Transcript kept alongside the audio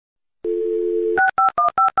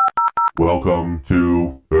Welcome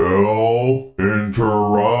to Hell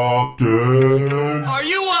Interrupted. Are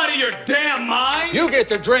you out of your damn mind? You get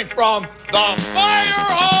to drink from the fire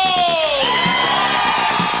hose!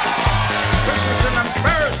 This is an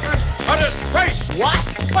embarrassment, a disgrace! What?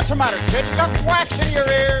 What's the matter, kid? You got wax in your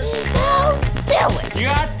ears? Don't do it! You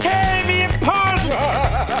are tearing me apart!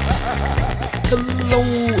 Hello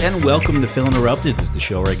and welcome to Phil Interrupted. This is the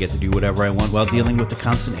show where I get to do whatever I want while dealing with the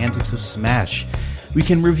constant antics of Smash. We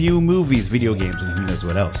can review movies, video games, and who knows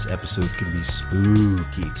what else. Episodes can be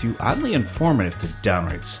spooky, too oddly informative to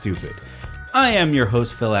downright stupid. I am your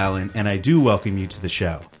host, Phil Allen, and I do welcome you to the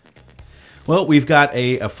show. Well, we've got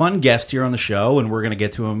a fun guest here on the show, and we're going to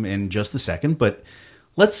get to him in just a second, but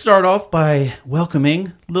let's start off by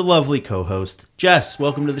welcoming the lovely co-host, Jess.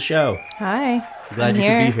 Welcome to the show. Hi. Glad you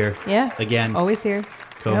could be here. Yeah. Again. Always here.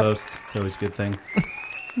 Co-host. Yep. It's always a good thing.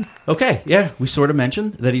 Okay, yeah, we sort of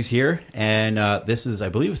mentioned that he's here, and this is, I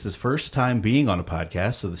believe, it's his first time being on a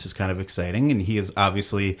podcast, so this is kind of exciting, and he is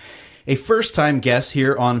obviously a first-time guest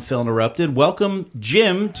here on Phil Interrupted. Welcome,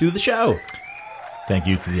 Jim, to the show. Thank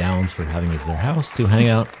you to the Allens for having me to their house to hang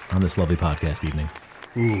out on this lovely podcast evening.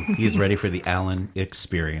 Ooh, he is ready for the Allen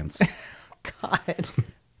experience. God.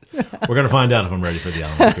 We're going to find out if I'm ready for the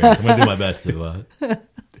Allen experience. I'm going to do my best to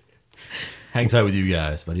hang tight with you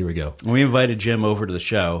guys, but here we go. When we invited Jim over to the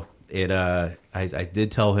show, I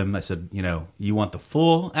did tell him, I said, you want the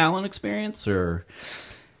full Allen experience? Or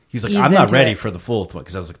he's like, I'm not ready for the full one,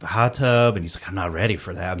 because I was like, the hot tub, and he's like, I'm not ready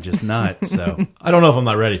for that. I'm just not. So I don't know if I'm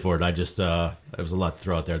not ready for it. I just, there was a lot to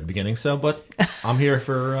throw out there at the beginning, but I'm here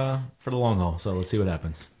for the long haul, so let's see what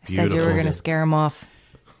happens. I said you were going to scare him off.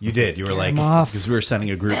 You did. You were like, because we were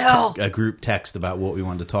sending a group text about what we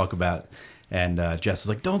wanted to talk about. And Jess is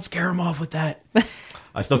like, don't scare him off with that.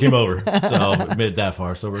 I still came over, so we made it that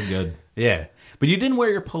far, so we're good. Yeah. But you didn't wear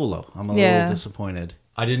your polo. I'm a little disappointed.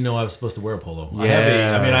 I didn't know I was supposed to wear a polo.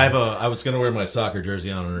 Yeah. I was going to wear my soccer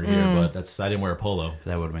jersey on under here, but I didn't wear a polo.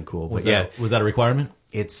 That would have been cool. Was that a requirement?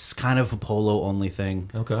 It's kind of a polo-only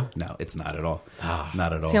thing. Okay. No, it's not at all.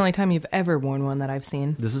 Not at all. It's the only time you've ever worn one that I've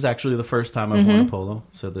seen. This is actually the first time I've worn a polo,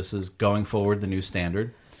 so this is going forward the new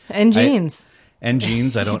standard. And jeans. And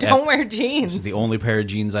jeans. I don't wear jeans. This is the only pair of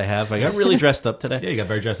jeans I have. I got really dressed up today. Yeah, you got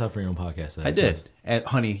very dressed up for your own podcast. I did. Nice. And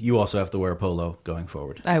honey, you also have to wear a polo going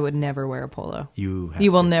forward. I would never wear a polo. You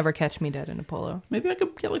will never catch me dead in a polo. Maybe I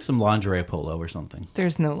could get like some lingerie polo or something.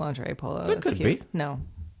 There's no lingerie polo. There could be. No.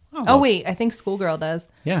 Oh, wait. I think Schoolgirl does.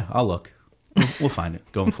 Yeah, I'll look. We'll find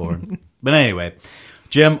it going forward. But anyway,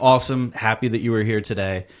 Jim, awesome. Happy that you were here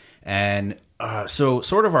today. And so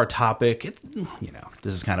sort of our topic,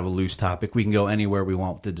 this is kind of a loose topic. We can go anywhere we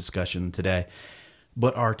want with the discussion today.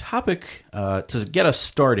 But our topic to get us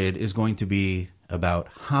started is going to be about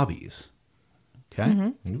hobbies. Okay?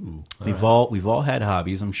 Mm-hmm. Ooh, we've all had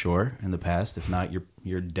hobbies, I'm sure, in the past. If not,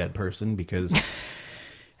 you're a dead person, because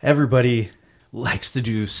everybody likes to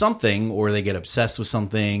do something, or they get obsessed with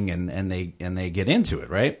something and they get into it,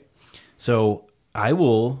 right? So I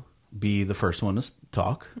will be the first one to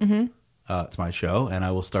talk. Mm-hmm. It's my show, and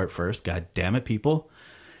I will start first. God damn it, people.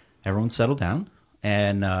 Everyone settle down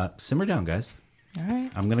and simmer down, guys. All right.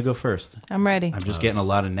 I'm going to go first. I'm ready. I'm just getting a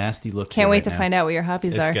lot of nasty looks. Can't wait right to now. find out what your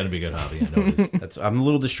hobbies are. It's going to be a good hobby. I know it is. I'm a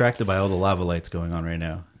little distracted by all the lava lights going on right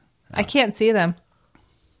now. I can't see them.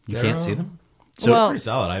 You can't see them? So well, pretty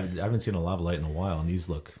solid. I haven't seen a lava light in a while, and these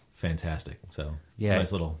look fantastic. So it's a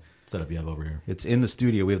nice little setup you have over here. It's in the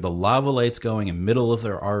studio. We have the lava lights going in the middle of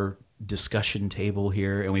our discussion table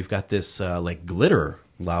here, and we've got this like glitter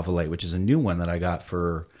lava light, which is a new one that I got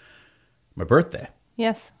for my birthday.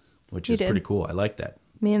 Yes. Which is pretty cool. I like that.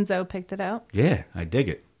 Me and Zoe picked it out. Yeah, I dig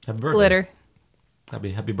it. Happy birthday. Glitter.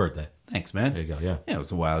 Happy birthday. Thanks, man. There you go, yeah. Yeah, it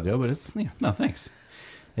was a while ago, but it's, no, thanks.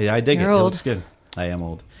 Yeah, I dig it. You're old. It looks good. I am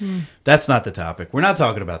old. That's not the topic. We're not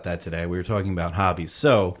talking about that today. We were talking about hobbies.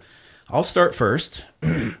 So I'll start first.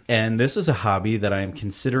 And this is a hobby that I am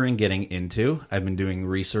considering getting into. I've been doing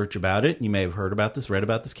research about it. You may have heard about this, read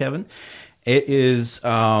about this, Kevin. It is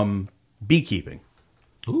beekeeping.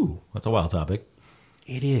 Ooh, that's a wild topic.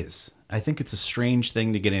 It is. I think it's a strange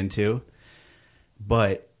thing to get into,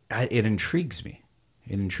 but it intrigues me.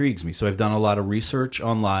 It intrigues me. So I've done a lot of research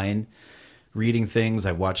online, reading things.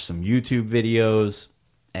 I've watched some YouTube videos,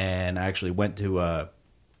 and I actually went to a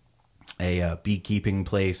beekeeping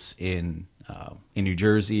place in New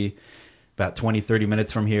Jersey, about 20-30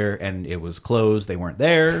 minutes from here, and it was closed. They weren't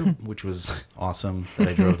there, which was awesome that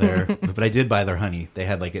I drove there. But I did buy their honey. They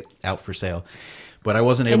had like it out for sale, but I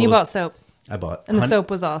wasn't able. And you bought soap. I bought, and the soap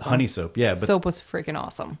was awesome. Honey soap, yeah. But soap was freaking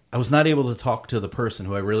awesome. I was not able to talk to the person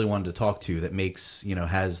who I really wanted to talk to that makes,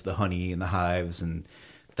 has the honey and the hives, and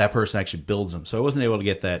that person actually builds them. So I wasn't able to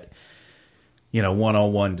get that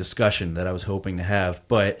one-on-one discussion that I was hoping to have.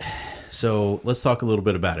 But so let's talk a little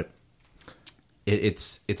bit about it.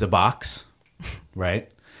 It's a box, right?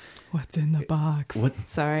 What's in the box? What?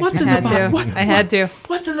 Sorry, What's I in had the box? to. I had to.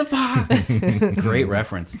 What's in the box? Great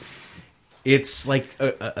reference. It's like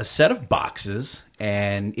a set of boxes,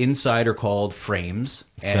 and inside are called frames.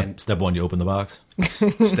 And Step one, you open the box.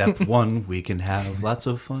 step one, we can have lots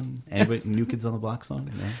of fun. Anybody, New Kids on the Block song?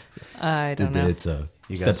 No? I don't know. It's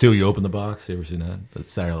You step guys- two, you open the box. You ever seen that? The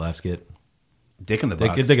Saturday Night Live skit. Dick in the Dick-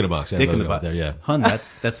 box. Dick in the box, yeah, Dick in the logo box. there, yeah. Hun,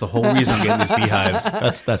 that's the whole reason I'm getting these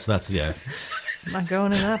beehives. That's yeah. I'm not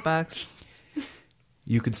going in that box.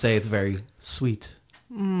 You could say it's very sweet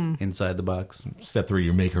inside the box. Step three,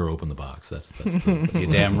 you make her open the box. That's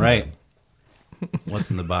You're damn right. What's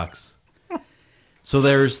in the box? So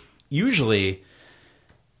there's usually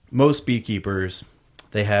most beekeepers,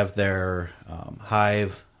 they have their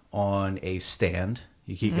hive on a stand.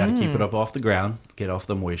 You got to keep it up off the ground, get off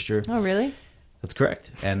the moisture. Oh, really? That's correct.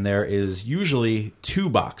 And there is usually 2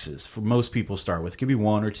 boxes for most people start with. It could be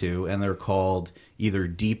 1 or 2, and they're called either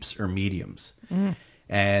deeps or mediums.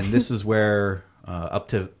 And this is where up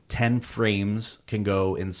to 10 frames can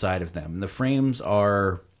go inside of them. And the frames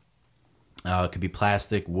are could be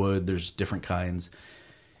plastic, wood. There's different kinds.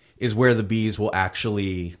 Is where the bees will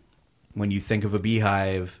actually, when you think of a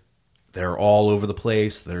beehive, they're all over the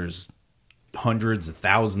place. There's hundreds of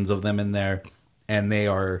thousands of them in there, and they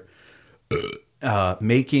are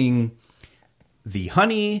making the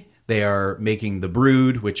honey. They are making the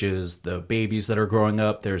brood, which is the babies that are growing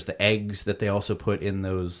up. There's the eggs that they also put in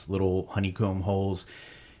those little honeycomb holes.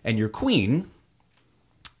 And your queen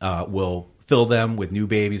will fill them with new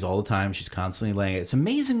babies all the time. She's constantly laying it. It's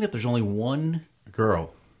amazing that there's only one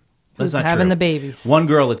girl Who's That's not having true. the babies? One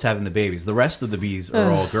girl that's having the babies. The rest of the bees are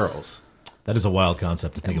all girls. That is a wild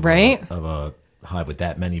concept to think of, Right? of a hive with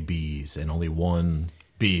that many bees, and only one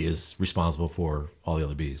bee is responsible for all the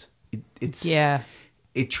other bees. It's Yeah.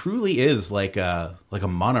 It truly is like a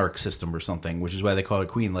monarch system or something, which is why they call her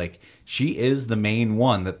queen. Like, she is the main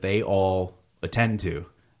one that they all attend to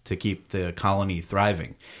keep the colony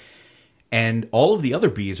thriving. And all of the other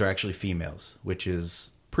bees are actually females, which is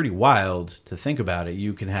pretty wild to think about it.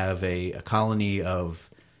 You can have a colony of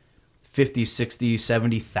 50, 60,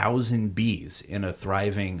 70,000 bees in a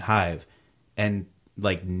thriving hive, and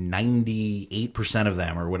like 98% of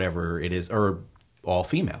them or whatever it is are all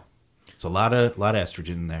female. It's a lot of estrogen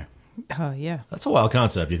in there. Oh, yeah. That's a wild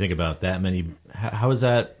concept. You think about that many. How is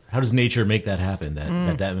that? How does nature make that happen?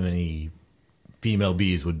 That many female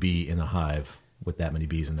bees would be in a hive with that many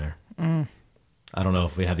bees in there. I don't know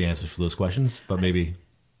if we have the answers for those questions, but maybe.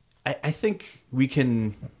 I think we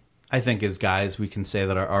can. I think as guys, we can say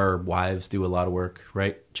that our wives do a lot of work,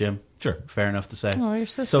 right, Jim? Sure. Fair enough to say. Oh, you're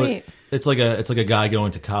so So sweet. it's like a guy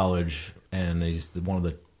going to college, and he's the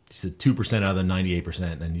 2% out of the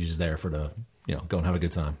 98%, and he's just there for the go and have a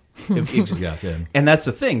good time. Yes, yeah. And that's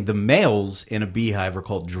the thing. The males in a beehive are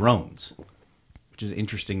called drones, which is an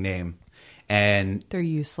interesting name. And They're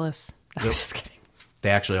useless. I'm just kidding. they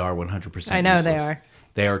actually are 100% I know they useless. are.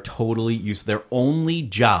 They are totally useless. Their only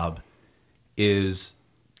job is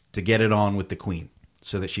to get it on with the queen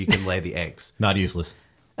so that she can lay the eggs. Not useless.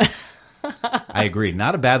 I agree.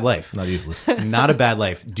 Not a bad life. Not useless. Not a bad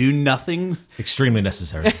life. Do nothing, Extremely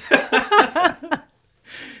necessary.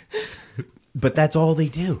 but that's all they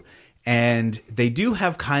do. And they do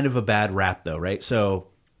have kind of a bad rap, though, right? So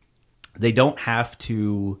they don't have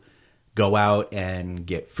to go out and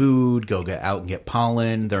get food, get out and get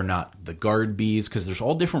pollen. They're not the guard bees, because there's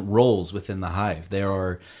all different roles within the hive. There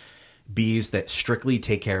are bees that strictly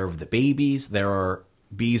take care of the babies. There are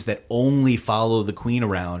bees that only follow the queen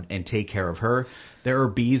around and take care of her. There are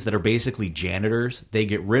bees that are basically janitors. They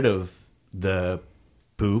get rid of the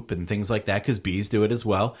poop and things like that, because bees do it as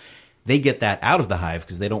well. They get that out of the hive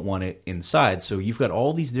because they don't want it inside. So you've got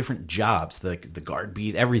all these different jobs, the guard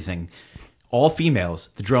bees, everything, all females.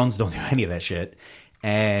 The drones don't do any of that shit.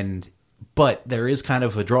 But there is kind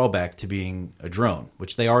of a drawback to being a drone,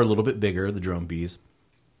 which they are a little bit bigger, the drone bees,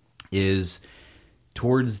 is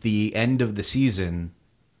towards the end of the season,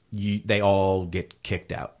 they all get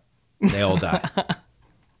kicked out. They all die.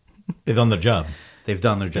 They've done their job. They've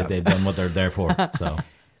done their job. They've done what they're there for.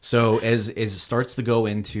 So as it starts to go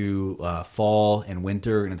into fall and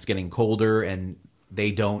winter, and it's getting colder, and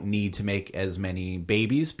they don't need to make as many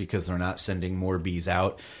babies because they're not sending more bees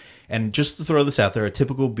out. And just to throw this out there, a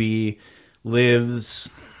typical bee lives,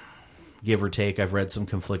 give or take, I've read some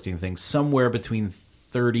conflicting things, somewhere between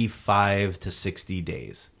 35 to 60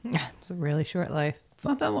 days. It's a really short life. It's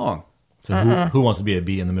not that long. So who wants to be a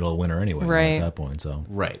bee in the middle of winter anyway? Right. At that point, so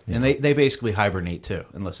Right. And they basically hibernate too,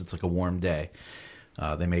 unless it's like a warm day.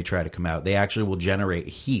 They may try to come out. They actually will generate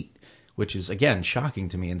heat, which is, again, shocking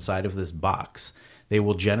to me inside of this box. They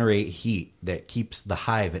will generate heat that keeps the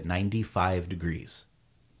hive at 95 degrees.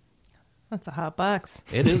 That's a hot box.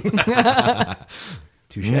 It is.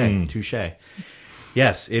 Touche.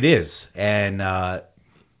 Yes, it is. And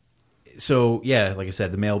so, yeah, like I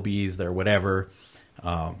said, the male bees, they're whatever.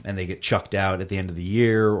 And they get chucked out at the end of the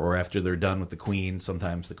year or after they're done with the queen.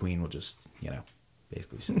 Sometimes the queen will just,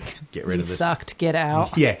 basically say, get rid of this. Sucked. Get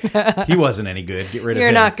out. Yeah, he wasn't any good. Get rid of him.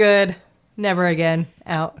 You're not good. Never again.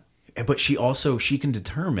 Out. But she can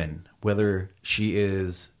determine whether she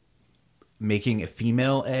is making a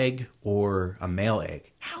female egg or a male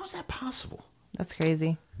egg. How is that possible? That's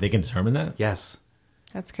crazy. they can determine that. Yes.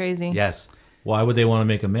 That's crazy. Yes. Why would they want to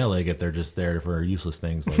make a male egg if they're just there for useless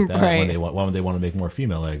things like that? Right. Why would they want to make more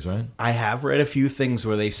female eggs, right? I have read a few things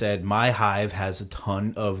where they said, my hive has a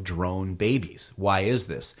ton of drone babies. Why is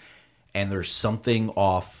this? And there's something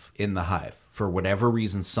off in the hive. For whatever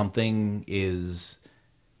reason, something is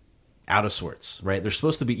out of sorts, right? They're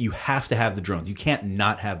supposed to be, you have to have the drones. You can't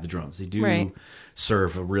not have the drones. They do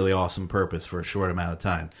serve a really awesome purpose for a short amount of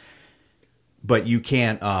time. But you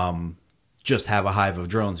can't just have a hive of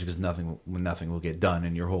drones because nothing will get done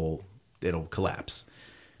and it'll collapse.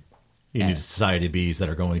 You need a society of bees that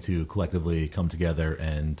are going to collectively come together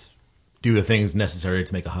and do the things necessary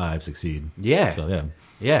to make a hive succeed. Yeah. So, yeah.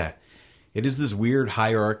 Yeah. It is this weird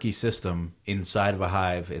hierarchy system inside of a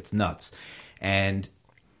hive. It's nuts. And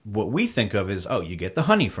what we think of is, you get the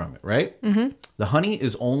honey from it, right? Mm-hmm. The honey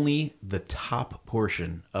is only the top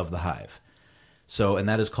portion of the hive. So, and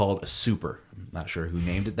that is called a super. I'm not sure who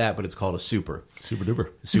named it that, but it's called a super. Super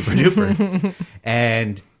duper. Super duper.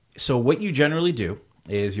 And so what you generally do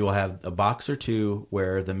is you'll have a box or two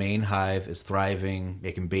where the main hive is thriving,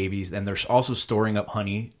 making babies, and they're also storing up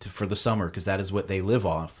honey for the summer because that is what they live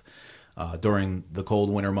off. During the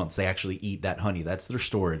cold winter months, they actually eat that honey. That's their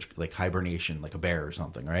storage, like hibernation, like a bear or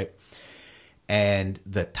something, right? And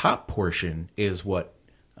the top portion is what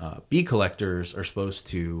bee collectors are supposed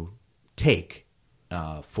to take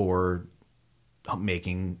for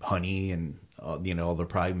making honey, and they'll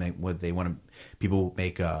probably make what they want to. People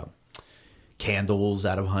make candles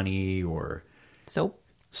out of honey or soap.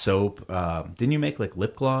 Didn't you make like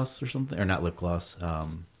lip gloss or something, or not lip gloss?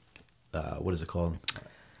 What is it called?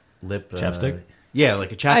 Chapstick? Yeah,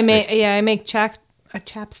 like a chapstick. I make a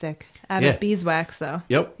chapstick out of beeswax, though.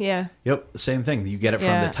 Yep. Yeah. Yep. The same thing. You get it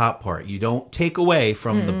from the top part. You don't take away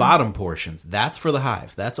from the bottom portions. That's for the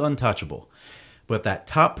hive. That's untouchable. But that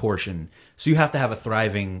top portion, so you have to have a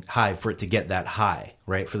thriving hive for it to get that high,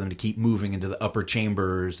 right? For them to keep moving into the upper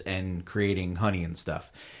chambers and creating honey and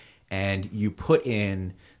stuff. And you put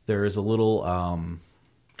in, there is a little,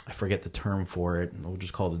 I forget the term for it. We'll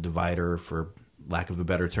just call it a divider for lack of a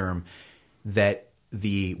better term, that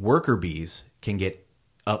the worker bees can get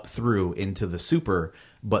up through into the super,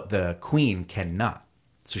 but the queen cannot.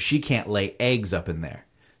 So she can't lay eggs up in there.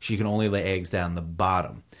 She can only lay eggs down the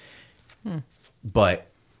bottom. But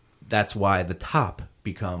that's why the top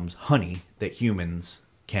becomes honey that humans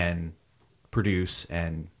can produce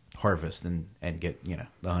and harvest and get, the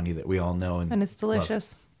honey that we all know. And it's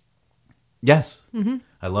delicious. Love. Yes. Mm-hmm.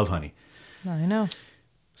 I love honey. I know.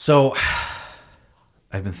 So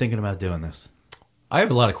I've been thinking about doing this. I have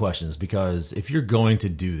a lot of questions because if you're going to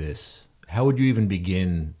do this, how would you even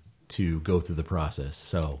begin to go through the process?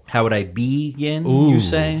 So how would I begin, you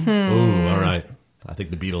say? Ooh, all right. I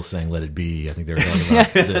think the Beatles sang "Let It Be." I think they were talking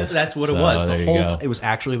about this. That's what it was. It was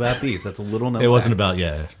actually about bees. That's a little known. It wasn't about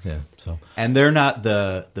So, and they're not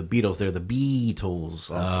the Beatles. They're the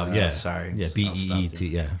Beatles. Also. Sorry. Yeah, BEET.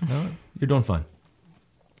 Yeah, no, you're doing fine.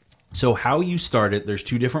 So how you start it? There's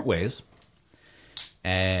two different ways,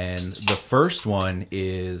 and the first one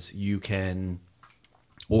is you can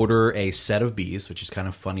order a set of bees, which is kind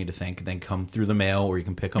of funny to think, and then come through the mail, or you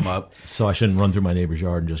can pick them up. So I shouldn't run through my neighbor's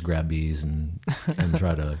yard and just grab bees and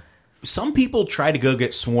try to... Some people try to go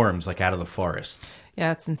get swarms, like, out of the forest.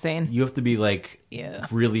 Yeah, it's insane. You have to be,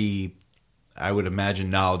 really, I would imagine,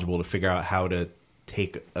 knowledgeable to figure out how to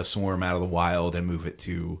take a swarm out of the wild and move it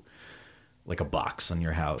to, like, a box on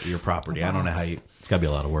your house, your property. I don't know how you... It's got to be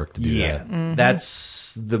a lot of work to do that. Mm-hmm.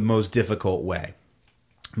 That's the most difficult way.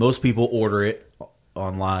 Most people order it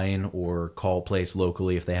online or call a place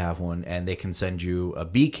locally if they have one, and they can send you a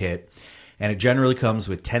bee kit, and it generally comes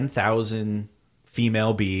with 10,000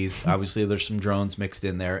 female bees. Obviously there's some drones mixed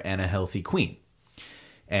in there, and a healthy queen,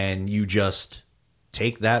 and you just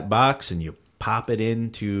take that box and you pop it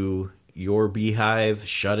into your beehive,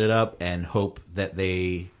 shut it up, and hope that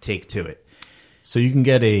they take to it. So you can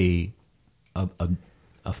get a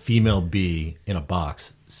female bee in a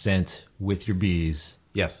box sent with your bees.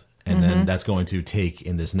 Yes. And then that's going to take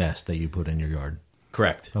in this nest that you put in your yard.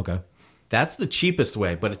 Correct. Okay. That's the cheapest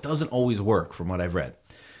way, but it doesn't always work from what I've read.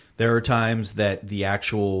 There are times that the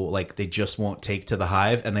actual, like, they just won't take to the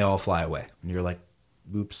hive and they all fly away. And you're like,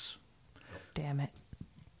 oops. Damn it.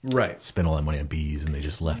 Right. Spent all that money on bees and they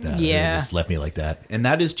just left out. Yeah. They just left me like that. And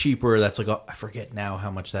that is cheaper. That's like, I forget now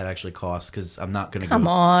how much that actually costs because I'm not going to Come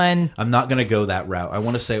on. I'm not going to go that route. I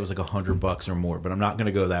want to say it was like $100 or more, but I'm not going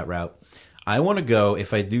to go that route. I want to go,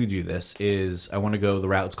 if I do this, I want to go the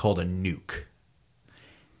route, it's called a nuke.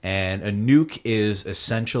 And a nuke is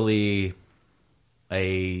essentially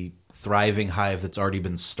a thriving hive that's already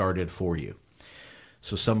been started for you.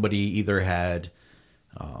 So somebody either had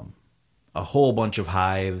a whole bunch of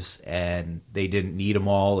hives and they didn't need them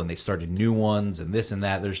all and they started new ones and this and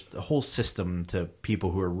that. There's a whole system to people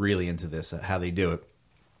who are really into this, how they do it.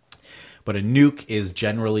 But a nuke is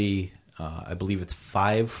generally, I believe it's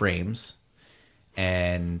 5 frames.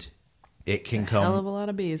 And it can come hell of a lot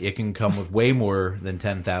of bees. It can come with way more than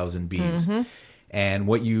 10,000 bees. And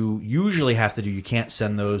what you usually have to do, you can't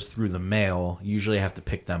send those through the mail. You usually have to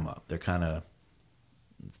pick them up. They're kind of,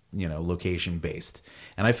 location based.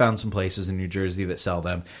 And I found some places in New Jersey that sell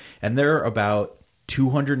them, and they're about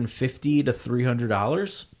 $250 to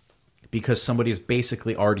 $300 because somebody has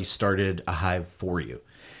basically already started a hive for you.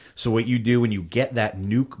 So what you do when you get that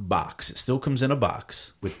nuke box, it still comes in a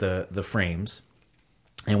box with the frames.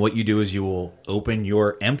 And what you do is you will open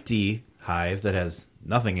your empty hive that has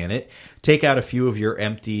nothing in it, take out a few of your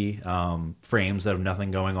empty frames that have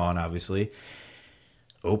nothing going on, obviously,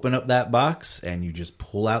 open up that box, and you just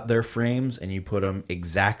pull out their frames, and you put them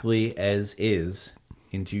exactly as is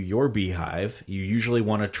into your beehive. You usually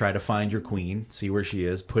want to try to find your queen, see where she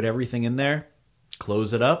is, put everything in there,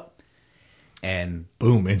 close it up, and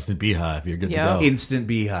boom, instant beehive. You're good to go. Instant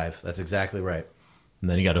beehive. That's exactly right. And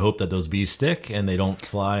then you got to hope that those bees stick and they don't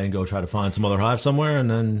fly and go try to find some other hive somewhere, and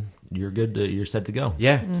then you're good. You're set to go.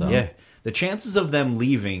 Yeah, yeah. The chances of them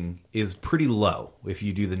leaving is pretty low if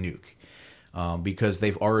you do the nuke, because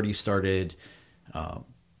they've already started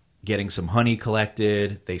getting some honey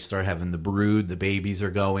collected. They start having the brood. The babies are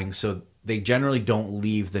going, so they generally don't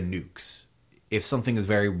leave the nukes. If something is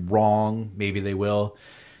very wrong, maybe they will.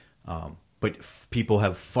 But people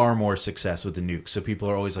have far more success with the nuke. So people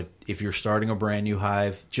are always like, if you're starting a brand new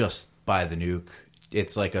hive, just buy the nuke.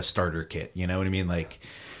 It's like a starter kit. You know what I mean? Like,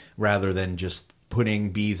 rather than just putting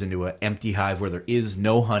bees into an empty hive where there is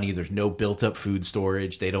no honey, there's no built-up food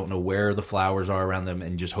storage, they don't know where the flowers are around them,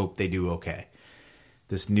 and just hope they do okay.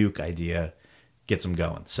 This nuke idea gets them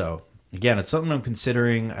going. So, again, it's something I'm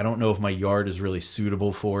considering. I don't know if my yard is really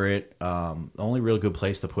suitable for it. The only real good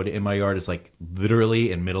place to put it in my yard is like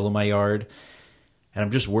literally in the middle of my yard. And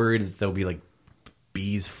I'm just worried that there'll be like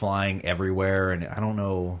bees flying everywhere. And I don't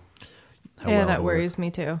know how well that it'll worries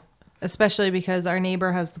me too. Especially because our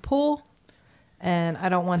neighbor has the pool and I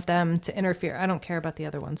don't want them to interfere. I don't care about the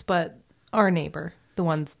other ones, but our neighbor, the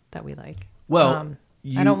ones that we like. Well,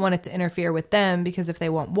 I don't want it to interfere with them because if they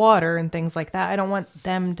want water and things like that, I don't want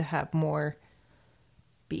them to have more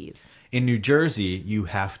bees. In New Jersey, you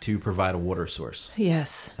have to provide a water source.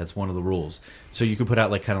 Yes. That's one of the rules. So you could put out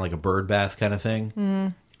like kind of like a bird bath kind of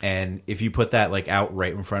thing. And if you put that like out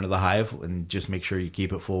right in front of the hive and just make sure you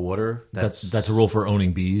keep it full of water, That's a rule for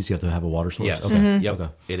owning bees. You have to have a water source. yes, Okay. yep,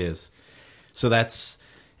 Okay. it is. So that's,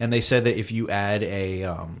 and they said that if you add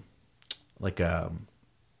a like a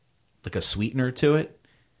sweetener to it,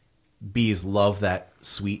 bees love that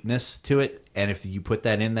sweetness to it, and if you put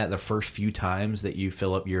that in that the first few times that you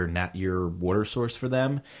fill up your water source for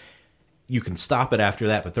them, you can stop it after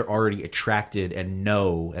that, but they're already attracted and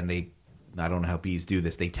know, and I don't know how bees do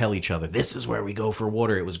this, they tell each other, this is where we go for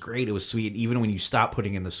water, it was great, it was sweet. Even when you stop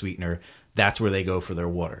putting in the sweetener, that's where they go for their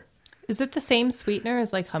water. Is it the same sweetener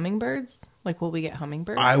as like hummingbirds? Like, will we get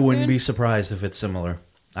hummingbirds I wouldn't soon? be surprised if it's similar.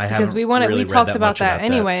 Because we talked about that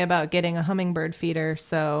anyway, about getting a hummingbird feeder,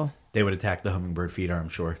 so they would attack the hummingbird feeder, I'm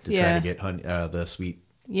sure, to try to get the sweet.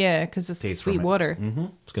 Yeah, because it's taste sweet from it. water. I was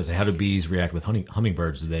going to say, how do bees react with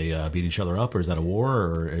hummingbirds? Do they beat each other up, or is that a war?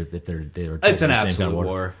 Or if they're It's an the same absolute kind of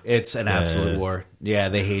war. It's an absolute war. Yeah,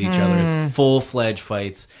 they hate each other. Full-fledged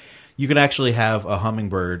fights. You can actually have a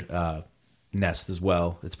hummingbird nest as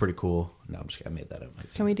well. It's pretty cool. No, I'm just I made that up.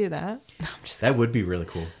 Can we do that? No, I'm just That would be really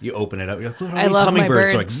cool. You open it up. You're like, look at all I these love my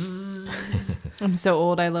hummingbirds. birds. Like, I'm so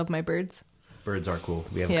old. I love my birds. Birds are cool.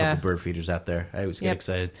 We have a Yeah. couple bird feeders out there. I always get Yep.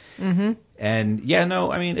 excited. Mm-hmm. And yeah,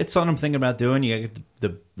 no, I mean, it's something I'm thinking about doing. You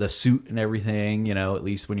get the suit and everything, you know, at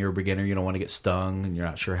least when you're a beginner, you don't want to get stung and you're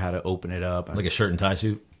not sure how to open it up. Like a shirt and tie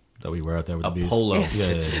suit that we wear out there with a the bees. polo. Yeah.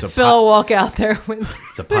 It's a Phil will walk out there with.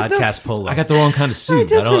 it's a podcast polo. I got the wrong kind of suit.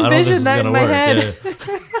 just I don't know if this envisioned is that going to in my work. head.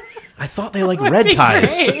 Yeah. I thought they like red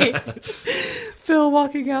ties. Phil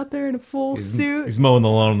walking out there in a full suit. He's mowing the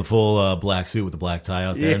lawn in the full black suit with the black tie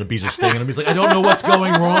out there, and the bees are stinging him. He's like, I don't know what's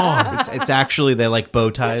going wrong. It's actually they like bow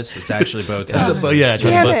ties. It's actually bow ties. But yeah,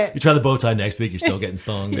 Damn it. you try the bow tie next week, you're still getting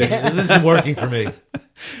stung. This isn't working for me.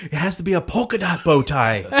 It has to be a polka dot bow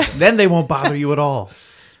tie. Then they won't bother you at all.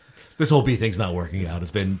 This whole bee thing's not working out. It's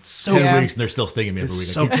been So- 10 Yeah. weeks, and they're still stinging me every week.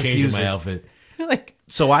 so I keep changing confusing. my outfit. Like,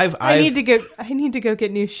 So I I need to go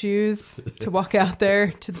get new shoes to walk out there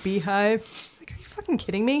to the beehive. Like, are you fucking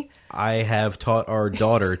kidding me? I have taught our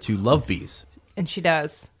daughter to love bees. And she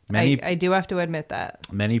does. Many- I do have to admit that.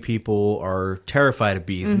 Many people are terrified of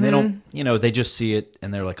bees, and they don't, you know, they just see it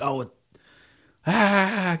and they're like, oh,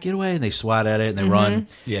 get away, and they swat at it and they run.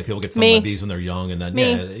 Yeah, people get stung Me. by bees when they're young, and then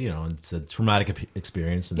Me. yeah, you know, it's a traumatic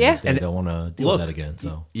experience, and Yeah. they And don't want to deal look, with that again.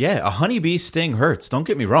 So Yeah, a honeybee sting hurts. Don't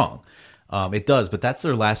get me wrong. It does, but that's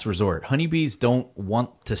their last resort. Honeybees don't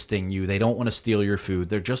want to sting you. They don't want to steal your food.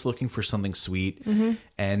 They're just looking for something sweet.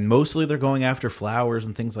 And mostly they're going after flowers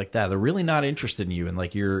and things like that. They're really not interested in you. And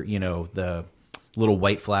like the little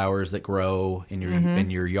white flowers that grow in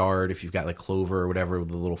your yard, if you've got like clover or whatever, with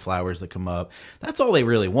the little flowers that come up. That's all they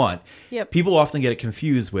really want. Yep. People often get it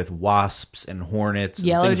confused with wasps and hornets and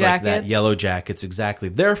Yellow things like that. jackets. Yellow jackets, exactly.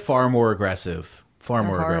 They're far more aggressive. Far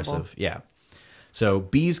more horrible. aggressive. Yeah. So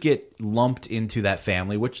bees get lumped into that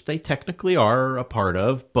family, which they technically are a part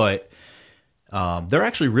of, but they're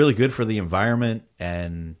actually really good for the environment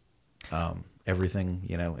and everything,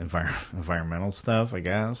 you know, environmental stuff, I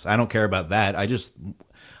guess. I don't care about that.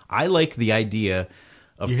 I like the idea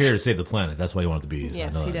of you're here to save the planet. That's why you want the bees.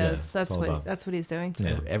 Yes, I know he that. Yeah, does. it's all about- That's what he's doing.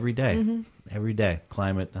 Yeah. every day. Every day.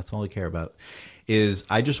 Climate, that's all I care about.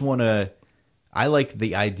 I like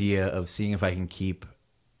the idea of seeing if I can keep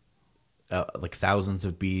like thousands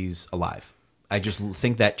of bees alive. I just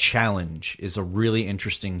think that challenge is a really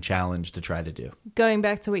interesting challenge to try to do. Going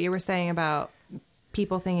back to what you were saying about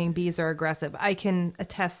people thinking bees are aggressive, I can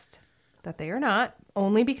attest that they are not,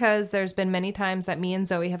 only because there's been many times that me and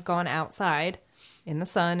Zoe have gone outside in the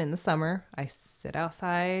sun in the summer. I sit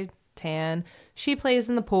outside, tan. She plays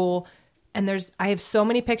in the pool. And I have so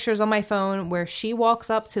many pictures on my phone where she walks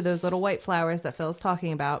up to those little white flowers that Phil's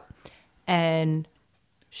talking about, and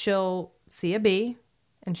she'll see a bee,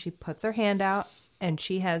 and she puts her hand out, and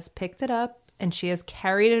she has picked it up, and she has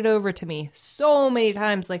carried it over to me so many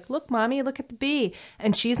times, like, look, mommy, look at the bee.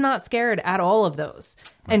 And she's not scared at all of those.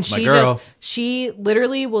 And That's my girl. she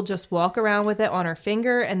literally will just walk around with it on her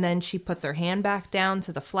finger, and then she puts her hand back down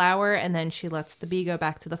to the flower, and then she lets the bee go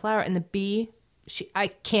back to the flower, and the bee...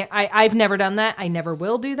 I've never done that. I never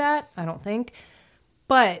will do that, I don't think.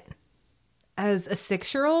 But as a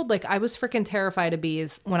 6-year-old, like, I was freaking terrified of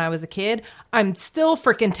bees when I was a kid. I'm still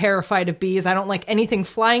freaking terrified of bees. I don't like anything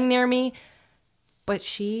flying near me. But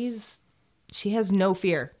she has no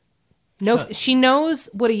fear. She knows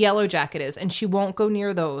what a yellow jacket is, and she won't go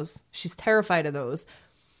near those. She's terrified of those.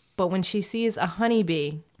 But when she sees a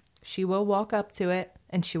honeybee, she will walk up to it,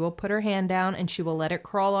 and she will put her hand down, and she will let it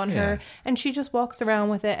crawl on her, and she just walks around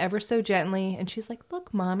with it ever so gently, and she's like,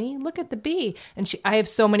 look, mommy, look at the bee. And I have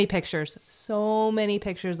so many pictures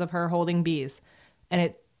of her holding bees, and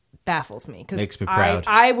it baffles me. Makes me proud.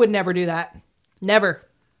 I would never do that. Never.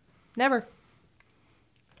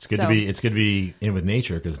 It's good to be in with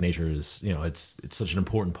nature, because nature is, you know, it's such an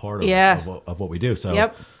important part of what we do.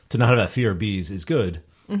 So to not have that fear of bees is good.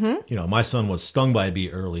 Mm-hmm. You know, my son was stung by a bee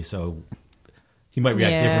early, so he might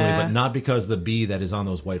react differently, but not because the bee that is on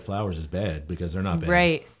those white flowers is bad, because they're not bad.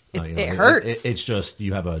 Right. You know, It hurts. It's just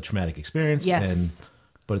you have a traumatic experience. Yes.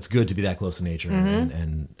 But it's good to be that close to nature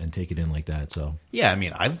and take it in like that. So Yeah, I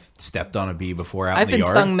mean, I've stepped on a bee before out I've in the been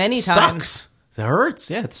yard. stung many times. Sucks. It hurts.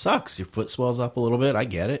 Yeah, it sucks. Your foot swells up a little bit. I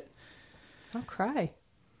get it. I'll cry.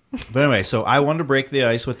 But anyway, so I wanted to break the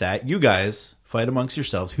ice with that. You guys fight amongst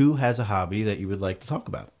yourselves. Who has a hobby that you would like to talk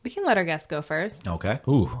about? We can let our guests go first. Okay.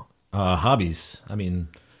 hobbies. I mean,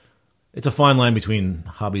 it's a fine line between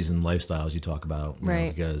hobbies and lifestyles you talk about. You know,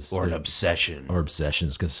 Right. because Or an obsession. or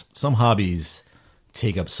obsessions, because some hobbies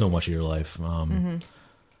take up so much of your life.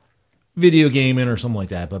 Video gaming or something like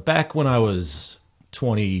that. But back when I was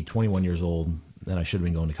 20, 21 years old, and I should have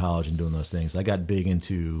been going to college and doing those things, I got big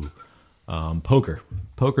into poker.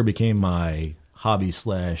 Poker became my hobby /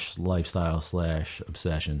 lifestyle /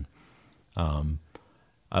 obsession.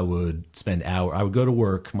 I would spend hours. I would go to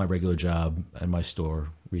work, my regular job at my store,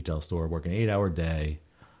 retail store, work an 8-hour day,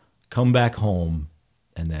 come back home,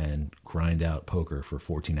 and then grind out poker for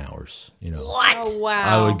 14 hours. What? Oh,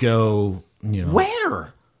 wow. I would go,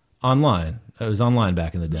 Where? online. It was online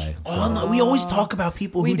back in the day. So. We always talk about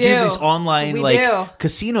people who We do do. this online, We like do.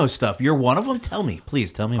 casino stuff. You're one of them? Tell me.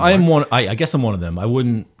 Please tell me more. I am one. I guess I'm one of them. I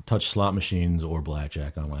wouldn't touch slot machines or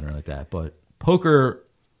blackjack online or like that. But poker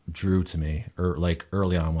drew to me, or like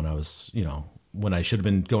early on when I was, when I should have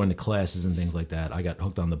been going to classes and things like that. I got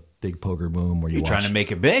hooked on the big poker boom where You're trying to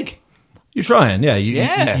make it big. You're trying, yeah.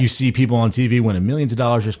 Yeah. You see people on TV winning millions of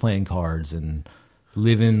dollars just playing cards and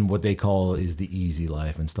living what they call is the easy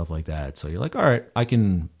life and stuff like that. So you're like, all right, I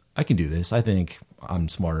can do this. I think I'm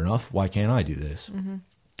smart enough. Why can't I do this? Mm-hmm.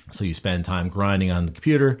 So you spend time grinding on the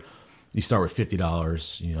computer. You start with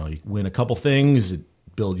 $50. You win a couple things.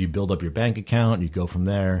 You build up your bank account. You go from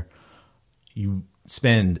there. You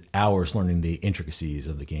spend hours learning the intricacies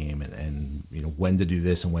of the game and when to do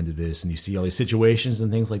this and when to do this, and you see all these situations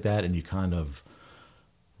and things like that, and you kind of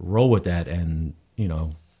roll with that, and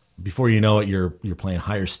before you know it, you're playing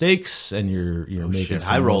higher stakes and you're making some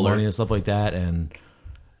high roller money and stuff like that, and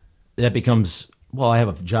that becomes, well, I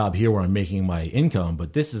have a job here where I'm making my income,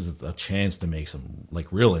 but this is a chance to make some like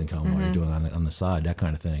real income while you're doing it on the side, that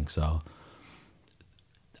kind of thing. So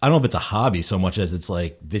I don't know if it's a hobby so much as it's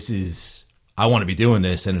like, I want to be doing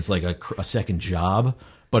this, and it's like a second job.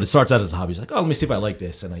 But it starts out as a hobby. It's like, oh, let me see if I like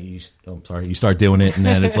this, and you start doing it, and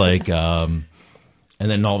then it's like, and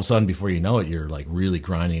then all of a sudden, before you know it, you're like really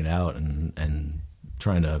grinding it out and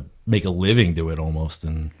trying to make a living do it almost.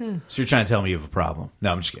 And So you're trying to tell me you have a problem?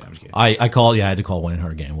 No, I'm just kidding. I had to call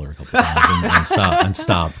 1-800-GAMBLER a couple times and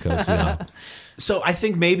stop because So I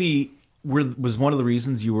think maybe was one of the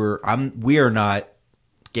reasons we are not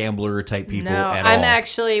gambler type people at all. I'm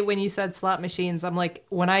actually, when you said slot machines, I'm like,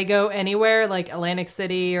 when I go anywhere like Atlantic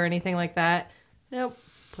City or anything like that, nope,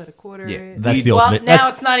 put a quarter in. That's the Well, ultimate. now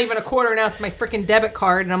it's not even a quarter, now it's my freaking debit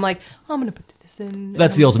card, and I'm like, oh, I'm going to put this in.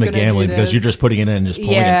 That's the ultimate gambling because you're just putting it in and just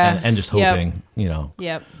pulling it and just Yep. hoping,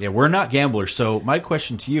 Yep. Yeah, we're not gamblers. So my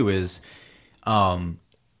question to you is,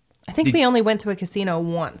 I think we only went to a casino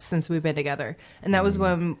once since we've been together, and that was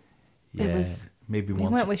when it was. Maybe We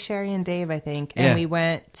once. went with Sherry and Dave, I think, and Yeah. we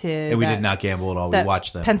went to. And we did not gamble at all. We that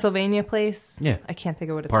watched them. Pennsylvania place. Yeah. I can't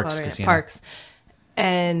think of what it's Parks called. Right now. Casino. Parks,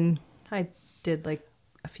 and I did like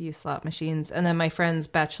a few slot machines, and then my friend's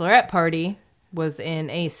bachelorette party was in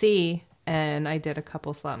AC, and I did a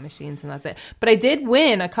couple slot machines, and that's it. But I did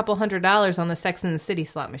win a couple $100 on the Sex and the City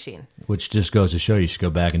slot machine. which just goes to show you should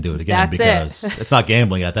go back and do it again That's because it's not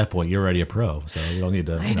gambling at that point. You're already a pro, so you don't need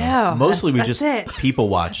to. I know. Mostly we That's just it. people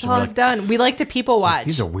watched. That's all I've done. We like to people watch.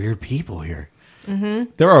 These are weird people here.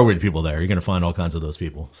 There are weird people there. You're going to find all kinds of those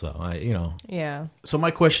people. So Yeah. So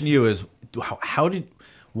my question to you is,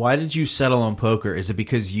 why did you settle on poker? Is it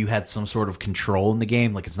because you had some sort of control in the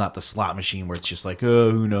game? Like it's not the slot machine where it's just like,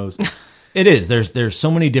 oh, who knows? It is. There's so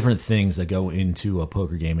many different things that go into a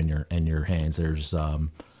poker game in your hands. There's,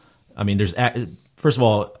 first of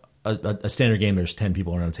all, a standard game. There's 10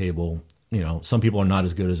 people around a table. Some people are not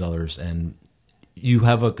as good as others, and you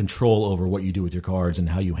have a control over what you do with your cards and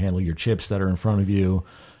how you handle your chips that are in front of you.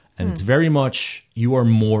 And it's very much you are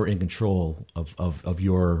more in control of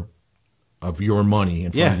your money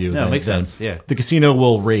in front of you. No, it makes sense. Yeah, the casino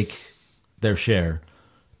will rake their share.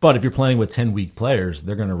 But if you're playing with 10 weak players,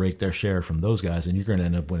 they're going to rake their share from those guys, and you're going to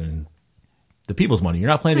end up winning the people's money. You're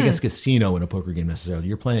not playing against casino in a poker game necessarily.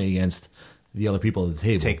 You're playing against the other people at the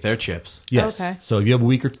table. take their chips. Yes. Okay. So if you have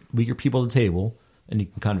weaker people at the table, and you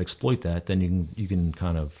can kind of exploit that, then you can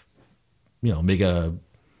kind of make a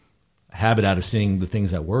habit out of seeing the things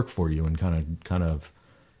that work for you and kind of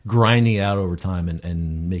grinding it out over time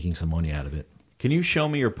and making some money out of it. Can you show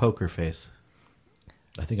me your poker face?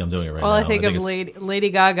 I think I'm doing it right now. Well, I think of it's- Lady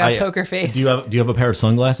Gaga poker face. Do you have a pair of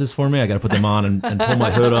sunglasses for me? I got to put them on and pull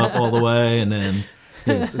my hood up all the way, and then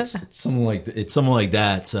it's something like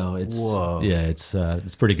that. So it's Whoa. Yeah,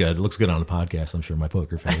 it's pretty good. It looks good on the podcast, I'm sure. My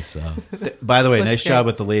poker face. By the way, Looks nice good. job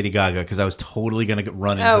with the Lady Gaga because I was totally going to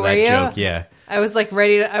run into Oh, were that you? joke. Yeah, I was like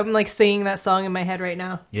ready to. I'm like singing that song in my head right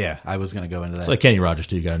now. yeah, I was going to go into that. It's like Kenny Rogers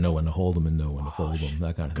too. You got to know when to hold them and know when to fold them.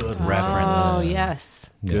 That kind of Good thing. reference. Oh yes.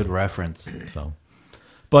 Good reference. So,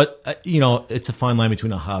 but it's a fine line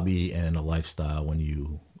between a hobby and a lifestyle when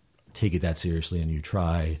you take it that seriously and you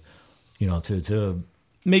try, to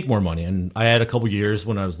make more money. And I had a couple years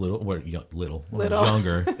when I was little. When I was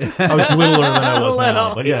younger. I was littler than I was now.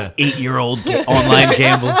 Little. But yeah, 8-year-old online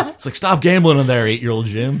gamble. it's like stop gambling in there, 8-year-old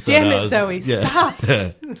Jim. So Damn I it, was- Zoe! yeah. Stop.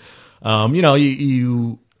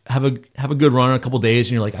 You have a good run in a couple days,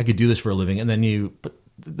 and you're like, I could do this for a living, and then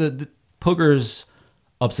the poker's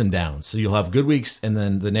ups and downs. So you'll have good weeks, and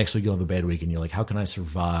then the next week you'll have a bad week, and you're like, how can I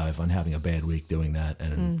survive on having a bad week doing that?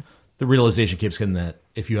 And the realization keeps getting that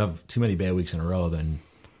if you have too many bad weeks in a row, then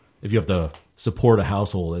if you have to support a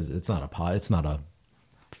household, it's not a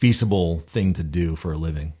feasible thing to do for a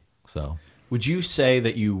living. So, would you say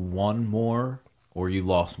that you won more or you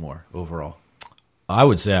lost more overall? I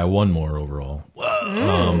would say I won more overall.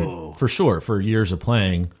 Whoa. For sure. For years of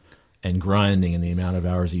playing and grinding and the amount of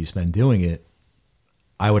hours that you spend doing it,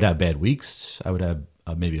 I would have bad weeks. I would have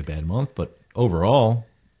maybe a bad month, but overall,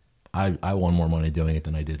 I won more money doing it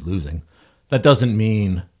than I did losing. That doesn't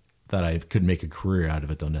mean that I could make a career out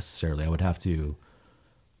of it, though, necessarily. I would have to.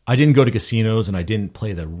 I didn't go to casinos and I didn't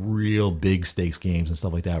play the real big stakes games and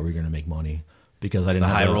stuff like that where you're going to make money because I didn't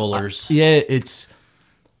the have high rollers. It's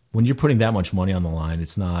when you're putting that much money on the line,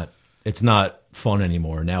 it's not fun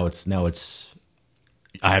anymore. Now it's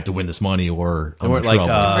I have to win this money or I'm in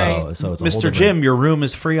trouble. So it's a Mr. Jim, your room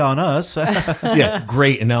is free on us. Yeah,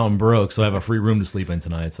 great. And now I'm broke, so I have a free room to sleep in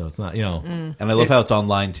tonight. So it's not, And I love how it's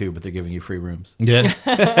online too, but they're giving you free rooms. Yeah.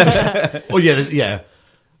 Oh yeah,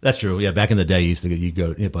 that's true. Yeah, back in the day, you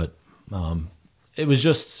go, but it was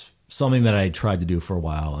just something that I tried to do for a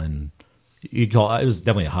while, and it was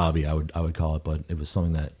definitely a hobby. I would call it, but it was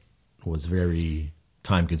something that was very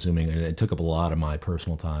time consuming, and it took up a lot of my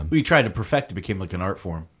personal time. Well, you tried to perfect it, became like an art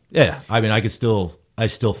form. Yeah, I mean, I still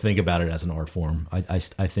think about it as an art form. I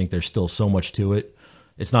think there's still so much to it.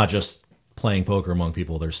 It's not just playing poker among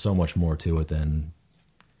people. There's so much more to it than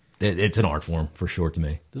it's an art form for sure to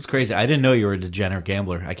me. This is crazy. I didn't know you were a degenerate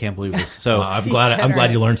gambler. I can't believe this. So I'm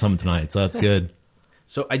glad you learned something tonight. So that's good.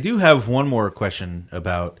 So I do have one more question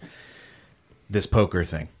about this poker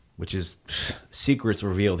thing, which is secrets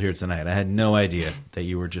revealed here tonight. I had no idea that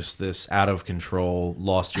you were just this out of control,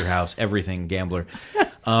 lost your house, everything gambler.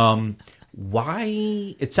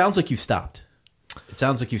 Why? It sounds like you've stopped.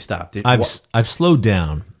 I've slowed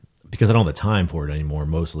down because I don't have the time for it anymore,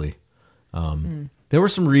 mostly. There were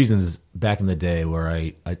some reasons back in the day where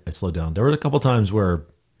I slowed down. There were a couple times where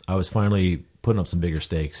I was finally putting up some bigger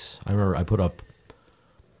stakes. I remember I put up,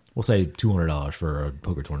 we'll say $200 for a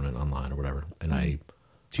poker tournament online or whatever, and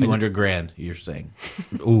 200 grand, you're saying?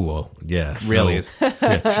 Ooh, well, yeah, really? So,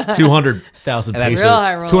 yeah, 200,000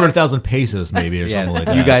 pesos. 200,000 pesos, maybe, or something like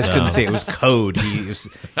that. You guys couldn't see it. It was code.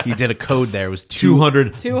 He did a code there. It was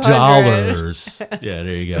 $200. Yeah,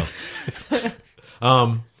 there you go.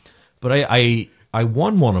 But I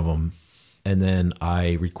won one of them, and then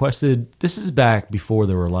I requested. This is back before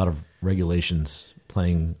there were a lot of regulations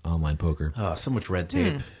playing online poker. Oh, so much red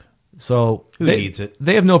tape. So who needs it?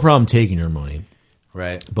 They have no problem taking your money.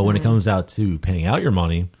 Right. But when it comes out to paying out your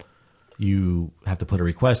money, you have to put a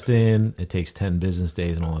request in. It takes 10 business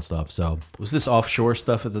days and all that stuff. So was this offshore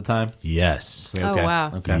stuff at the time? Yes. Okay. Oh,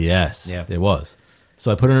 wow. Okay. Yes. Yeah. It was. So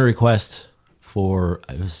I put in a request for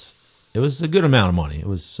it was a good amount of money. It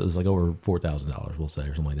was like over $4,000, we'll say,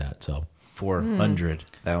 or something like that. So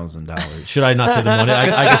 $400,000. Should I not say the money?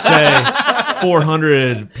 I could say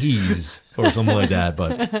 400 P's or something like that.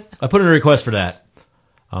 But I put in a request for that.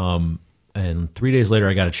 And 3 days later,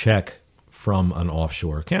 I got a check from an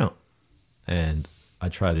offshore account. And I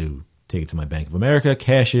try to take it to my Bank of America,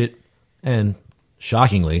 cash it, and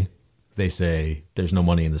shockingly, they say there's no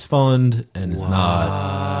money in this fund, and it's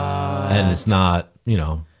not,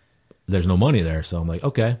 there's no money there. So I'm like,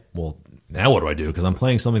 okay, well, now what do I do? Because I'm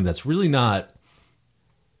playing something that's really not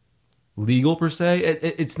legal per se.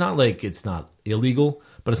 It's not like it's not illegal,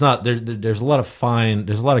 but it's not. There's a lot of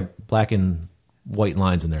black and white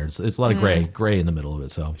lines in there. It's a lot of gray in the middle of it.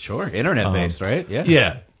 So sure, internet based, right? Yeah,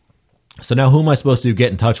 yeah. So now who am I supposed to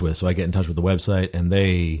get in touch with? So I get in touch with the website, and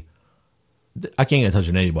I can't get in touch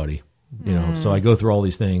with anybody. So I go through all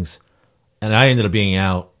these things, and I ended up being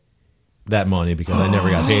out that money because I never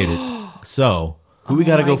got paid it. So who we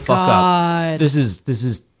got to go fuck up? This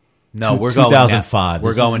is no, we're 2005.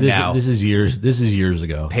 We're going now. This is years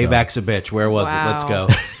ago. Payback's a bitch. Where was it? Let's go.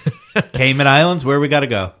 Cayman Islands. Where we got to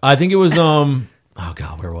go? I think it was oh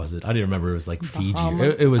god, where was it? I didn't remember. It was like Fiji.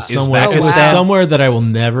 It was somewhere. It was somewhere that I will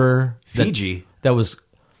never. Fiji. That was.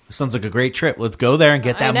 Sounds like a great trip. Let's go there and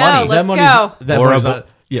get that money. Let's go.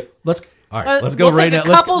 Let's. All right, let's go right now. We'll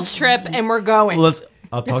take a couples trip, and we're going.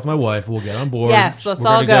 I'll talk to my wife. We'll get on board. Yes, let's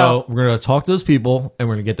all go. We're going to talk to those people, and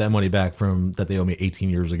we're going to get that money back that they owe me 18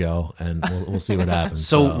 years ago, and we'll see what happens.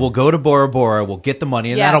 So we'll go to Bora Bora. We'll get the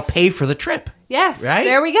money, and that'll pay for the trip. Yes. Right?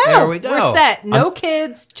 There we go. We're set. No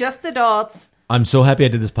kids, just adults. I'm so happy I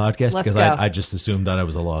did this podcast because I just assumed that I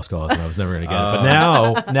was a lost cause and I was never going to get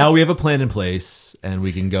it. But now we have a plan in place, and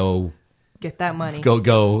we can go Get that money.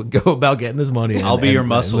 Go about getting this money. I'll be your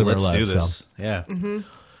muscle. live our Let's do lives, this. so. Yeah.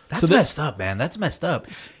 That's messed up, man. That's messed up.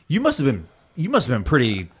 You must have been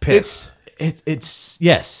pretty pissed.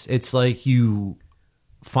 It's like you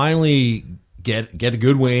finally get a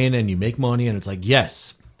good win and you make money and it's like,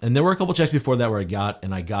 yes. And there were a couple checks before that where I got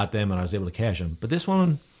them and I was able to cash them. But this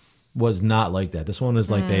one was not like that. This one is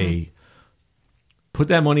like they put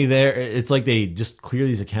that money there. It's like they just clear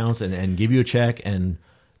these accounts and give you a check and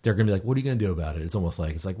they're going to be like, what are you going to do about it? It's almost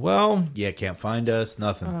like, well. Yeah, can't find us,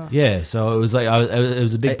 nothing. Yeah, so it was like, it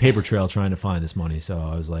was a big paper trail trying to find this money. So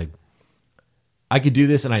I was like, I could do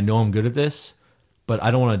this and I know I'm good at this, but I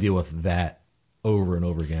don't want to deal with that over and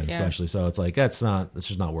over again, especially. So it's like, it's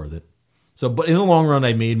just not worth it. So, but in the long run,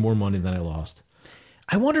 I made more money than I lost.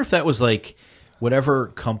 I wonder if that was like whatever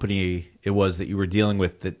company it was that you were dealing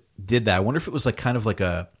with that did that. I wonder if it was like kind of like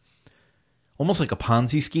almost like a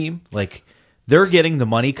Ponzi scheme. Like they're getting the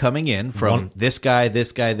money coming in from this guy,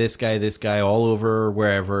 all over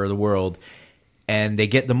wherever the world. And they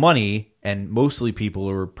get the money, and mostly people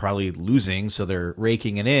are probably losing, so they're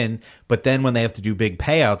raking it in. But then when they have to do big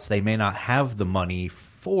payouts, they may not have the money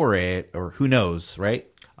for it, or who knows, right?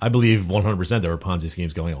 I believe 100% there were Ponzi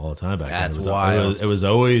schemes going all the time back then. That's wild. It was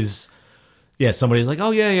always, somebody's like,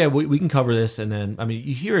 oh, yeah, we can cover this. And then, I mean,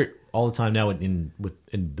 you hear it all the time now in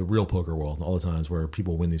the real poker world, all the times where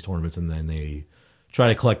people win these tournaments and then they try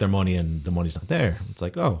to collect their money and the money's not there. It's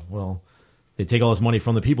like, oh, well, they take all this money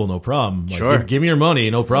from the people, no problem. Like, sure. Give me your money,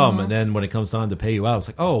 no problem. And then when it comes time to pay you out, it's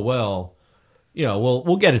like, oh, well,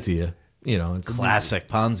 we'll get it to you. It's Classic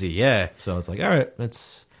Ponzi, yeah. So it's like, all right,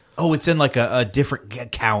 it's in like a different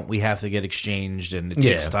account we have to get exchanged, and it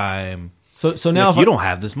takes time. So now like, you don't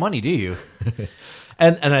have this money, do you?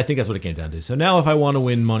 and I think that's what it came down to. So now if I want to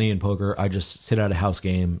win money in poker, I just sit out a house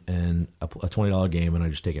game and a $20 game, and I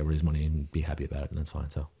just take everybody's money and be happy about it, and that's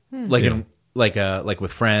fine. So like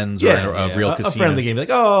with friends or a real casino. A friendly game, like,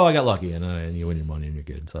 oh, I got lucky, and you win your money and you're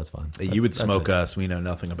good, so that's fine. You would smoke us. We know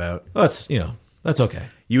nothing about. That's that's okay.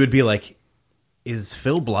 You would be like, is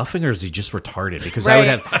Phil bluffing or is he just retarded? Because Right.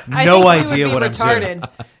 I would have no idea what I'm doing.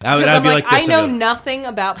 I'd be like this. I know nothing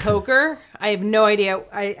about poker. I have no idea.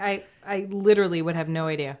 I literally would have no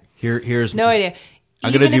idea. Here's no idea.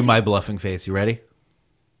 I'm going to do my bluffing face. You ready?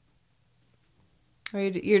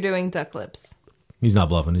 You're doing duck lips. He's not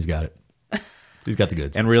bluffing. He's got it. He's got the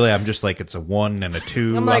goods. And really, I'm just like, it's a 1 and a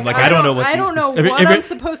 2. I'm like, I don't know what. I don't know what I'm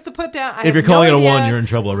supposed to put down. If you're calling it a 1, you're in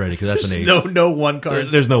trouble already because that's an ace. No 1 card.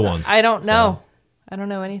 There's no ones. I don't know. I don't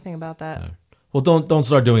know anything about that. Well, don't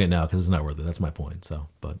start doing it now because it's not worth it. That's my point. So,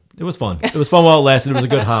 but it was fun. It was fun while it lasted. It was a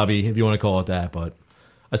good hobby, if you want to call it that. But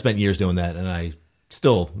I spent years doing that, and I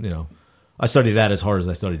still, I studied that as hard as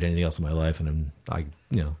I studied anything else in my life, and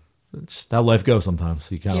it's just how life goes sometimes.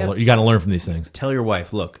 You got to learn from these things. Tell your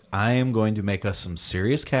wife, look, I am going to make us some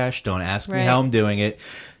serious cash. Don't ask me how I'm doing it.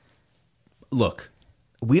 Look,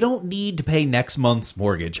 we don't need to pay next month's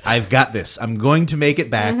mortgage. I've got this. I'm going to make it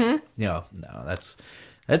back. No, that's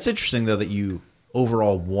interesting though that you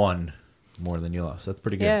overall won more than you lost. That's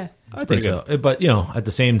pretty good. Yeah, I think so. But at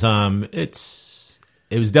the same time, it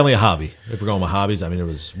was definitely a hobby. If we're going with hobbies, I mean, it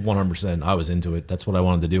was 100%. I was into it. That's what I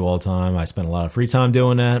wanted to do all the time. I spent a lot of free time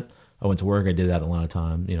doing that. I went to work. I did that a lot of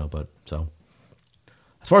time. But so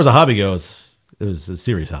as far as a hobby goes, it was a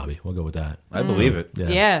serious hobby. We'll go with that. I believe it.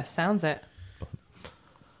 Yeah, sounds it.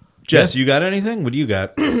 Jess, you got anything? What do you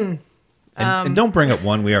got? and don't bring up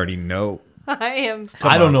one we already know. I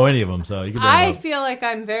don't know any of them, so you can bring them up. I feel like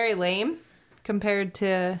I'm very lame compared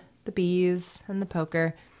to the bees and the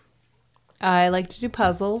poker. I like to do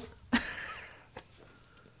puzzles.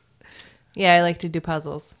 Yeah, I like to do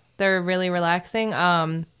puzzles. They're really relaxing.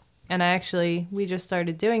 And we just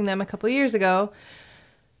started doing them a couple years ago.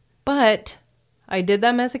 But I did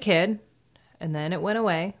them as a kid, and then it went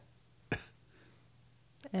away.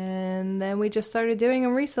 And then we just started doing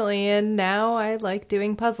them recently, and now I like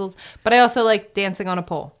doing puzzles. But I also like dancing on a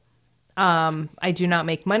pole. I do not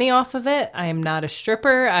make money off of it. I am not a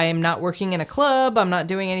stripper. I am not working in a club. I'm not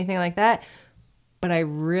doing anything like that. But I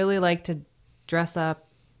really like to dress up,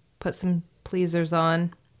 put some pleasers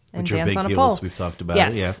on, and Which are dance big on a heels. pole. We've talked about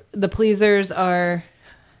Yes, it. Yeah, the pleasers are.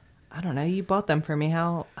 I don't know. You bought them for me.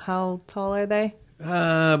 How tall are they?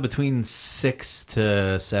 between 6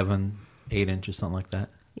 to 7, 8 inches, something like that.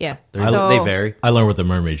 Yeah, They vary. I learned what the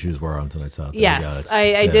mermaid shoes were on tonight. So yes,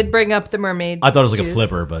 I did bring up the mermaid. I thought it was like shoes. a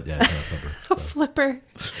flipper, but yeah, it's not a flipper. A flipper.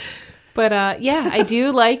 But I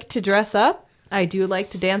do like to dress up. I do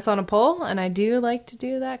like to dance on a pole, and I do like to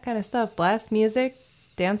do that kind of stuff. Blast music,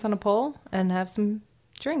 dance on a pole, and have some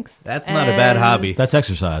drinks. That's not a bad hobby. That's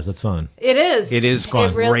exercise. That's fun. It is. It is It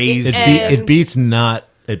really- crazy. and- It beats not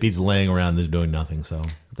It beats laying around and doing nothing. So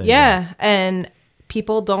yeah, and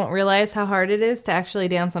people don't realize how hard it is to actually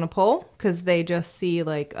dance on a pole because they just see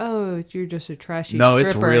like, oh, you're just a trashy stripper.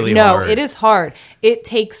 It's really no, hard. it is hard. It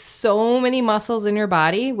takes so many muscles in your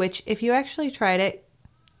body, which if you actually tried it,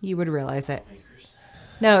 you would realize it.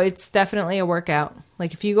 No, it's definitely a workout.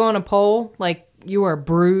 Like if you go on a pole, like you are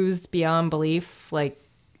bruised beyond belief. Like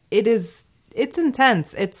it's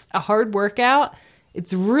intense. It's a hard workout.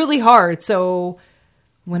 It's really hard. So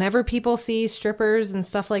whenever people see strippers and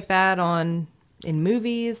stuff like that in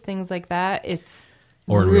movies, things like that,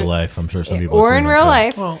 or in real life, I'm sure some people or in real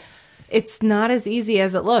life, Well, it's not as easy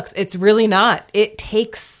as it looks. It's really not. It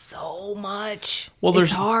takes so much. Well,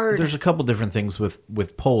 it's hard. There's a couple different things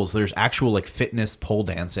with poles. There's actual like fitness pole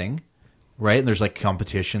dancing, right? And there's like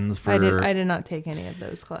competitions for. I did not take any of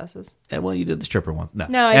those classes. Well, you did the stripper ones.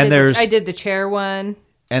 No, I did the chair one.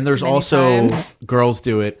 And there's many also times. girls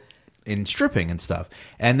do it in stripping and stuff,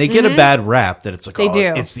 and they get a bad rap that it's like, They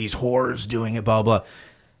do. It's these whores doing it, blah blah.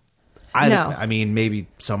 No. I mean, maybe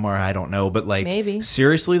somewhere, I don't know, but like, Maybe.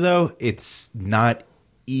 seriously though, it's not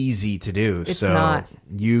easy to do. It's so not.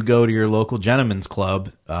 you go to your local gentleman's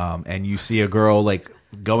club, and you see a girl like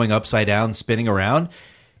going upside down, spinning around.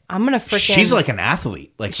 I'm gonna freaking. She's like an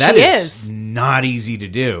athlete. Like She that is is. not easy to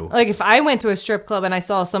do. Like if I went to a strip club and I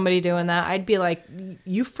saw somebody doing that, I'd be like,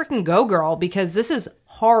 "You freaking go, girl!" Because this is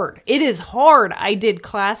hard. It is hard. I did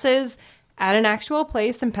classes at an actual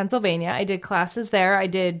place in Pennsylvania. I did classes there. I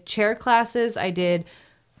did chair classes. I did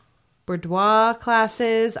boudoir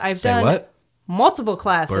classes. I've Say done what? multiple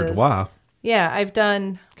classes. Boudoir. Yeah, I've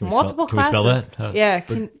done we multiple spell- can we classes. spell that? Yeah,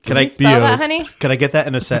 can Can we I- spell B-O- that, honey? Can I get that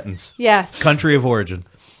in a sentence? Yes. Country of origin.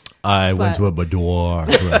 I went But- to a boudoir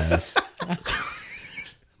class.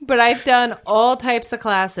 But I've done all types of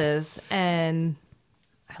classes and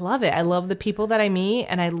I love it. I love the people that I meet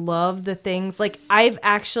and I love the things like I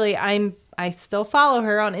still follow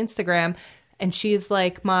her on Instagram and she's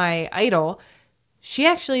like my idol. She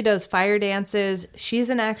actually does fire dances. She's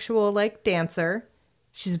an actual like dancer.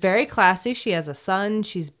 She's very classy. She has a son.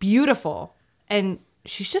 She's beautiful and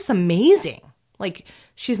she's just amazing. Like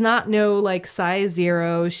she's not no like size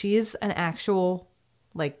 0. She's an actual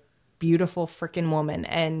like beautiful freaking woman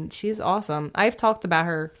and she's awesome. I've talked about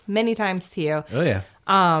her many times to you. Oh yeah.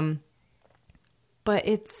 But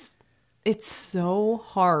it's so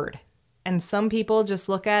hard. And some people just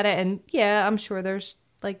look at it and yeah, I'm sure there's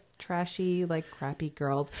like trashy, like crappy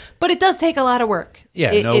girls. But it does take a lot of work.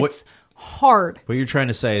 Yeah, it's hard. What you're trying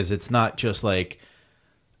to say is it's not just like,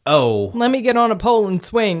 oh, Let me get on a pole and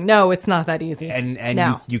swing. No, it's not that easy. and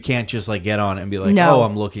no. you can't just like get on it and be like, No. oh,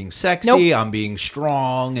 I'm looking sexy, Nope. I'm being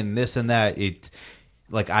strong, and this and that. It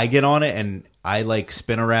like I get on it and I like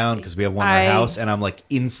spin around because we have one in our house, and I'm like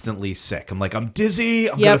instantly sick. I'm like, I'm dizzy.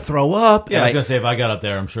 I'm gonna throw up. Yeah, and I was gonna say if I got up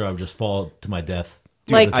there, I'm sure I would just fall to my death.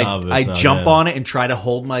 Like- At the top of it, I so, jump yeah. on it and try to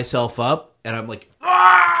hold myself up, and I'm like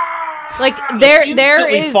Like there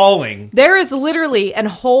instantly is falling. There is literally a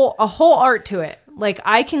whole art to it. Like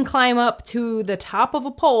I can climb up to the top of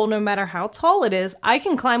a pole no matter how tall it is. I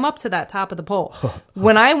can climb up to that top of the pole.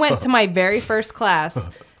 When I went to my very first class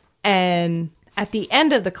and at the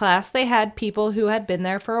end of the class they had people who had been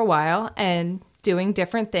there for a while and doing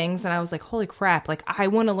different things and I was like, holy crap, like I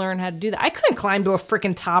want to learn how to do that. I couldn't climb to a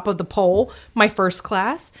freaking top of the pole my first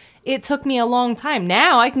class. It took me a long time.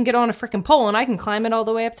 Now I can get on a freaking pole and I can climb it all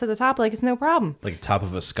the way up to the top like it's no problem. Like top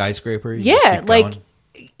of a skyscraper. You just Yeah, keep like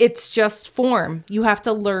going. it's just form. You have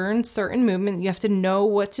to learn certain movement. You have to know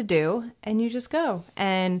what to do, and you just go.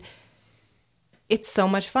 And it's so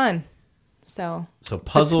much fun. So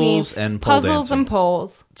puzzles between and pole puzzles dancing. and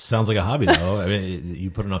poles. Sounds like a hobby, though. I mean,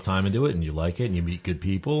 you put enough time into it, and you like it, and you meet good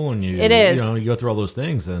people, and It is. you go through all those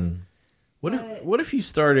things, and What if you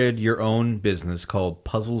started your own business called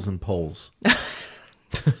Puzzles and Poles?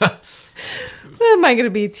 Am I going to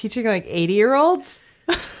be teaching like 80-year-olds?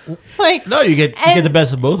 Like no, you get and- the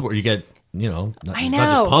best of both worlds. You get not I not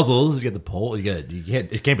know. just puzzles. You get the pole. It can't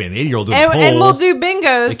be an 80-year-old doing and, polls. and we'll do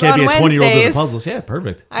bingos It can't on be a 20-year-old doing Wednesdays. puzzles. Yeah,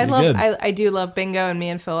 perfect. I You're love. good. I do love bingo, and me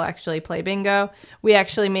and Phil actually play bingo. We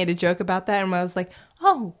actually made a joke about that, and I was like,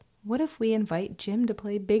 "Oh, what if we invite Jim to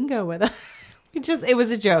play bingo with us?" It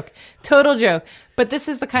was a joke, total joke. But this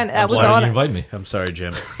is the kind of that was Why didn't on. you invite me? I'm sorry,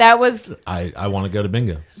 Jim. That was I want to go to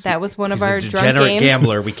bingo. one of He's our a drunk degenerate games.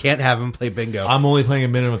 gambler. We can't have him play bingo. I'm only playing a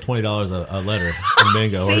minimum of $20 a letter in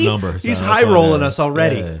bingo or a See? number. So He's that's high why, rolling us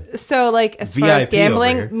already. yeah. So, like, as far VIP as over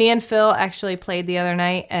gambling, here. me and Phil actually played the other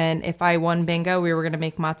night, and if I won bingo, we were going to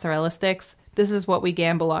make mozzarella sticks. This is what we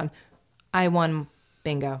gamble on. I won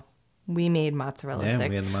bingo. We made mozzarella Yeah, sticks.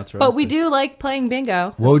 we had the mozzarella but we sticks. do like playing bingo.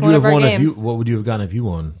 That's What would you one have of our won if games. you? What would you have gotten if you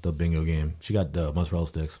won the bingo game? She got the mozzarella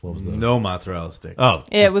sticks. What was the? No mozzarella sticks. Oh,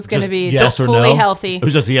 It was going to be yes or fully no? healthy. It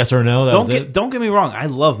was just a yes or no. That was it? Don't get me wrong. I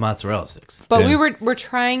love mozzarella sticks. But Yeah. we're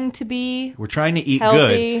trying to be We're trying to eat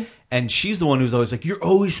healthy. good. And she's the one who's always like, you're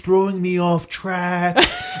always throwing me off track,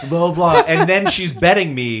 blah, blah. And then she's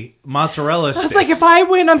betting me mozzarella sticks. It's like, if I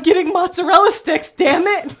win, I'm getting mozzarella sticks, damn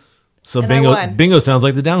it. So And I won. bingo sounds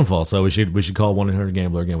like the downfall. So we should call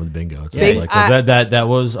 1-800-GAMBLER again with bingo. It sounds Big- like, 'cause that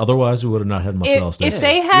was otherwise we would have not had mozzarella sticks. If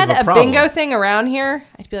they had You have a a problem. bingo thing around here,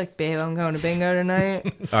 I'd be like, babe, I'm going to bingo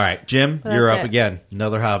tonight. All right, Jim, That's you're up it. again.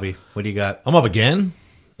 Another hobby. What do you got? I'm up again.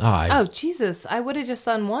 Oh, Jesus. I would have just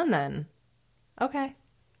done one then. Okay.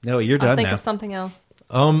 No, you're I'll done think now. of something else.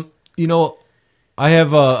 You know, I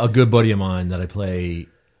have a good buddy of mine that I play.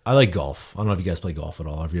 I like golf. I don't know if you guys play golf at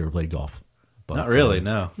all. Have you ever played golf? But, Not really,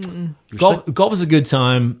 no. You're Golf is a good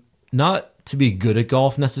time, not to be good at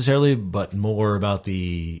golf necessarily, but more about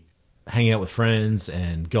the hanging out with friends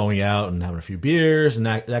and going out and having a few beers and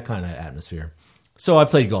that kind of atmosphere. So I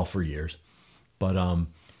played golf for years, but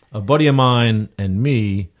a buddy of mine and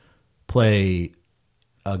me play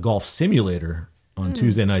a golf simulator on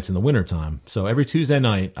Tuesday nights in the wintertime. So every Tuesday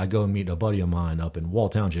night, I go and meet a buddy of mine up in Wall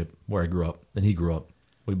Township, where I grew up, and he grew up.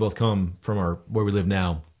 We both come from where we live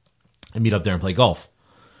now and meet up there and play golf.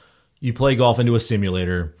 You play golf into a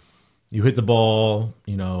simulator. You hit the ball,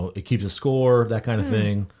 it keeps a score, that kind of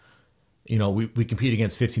thing. We compete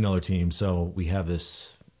against 15 other teams, so we have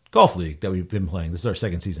this golf league that we've been playing. This is our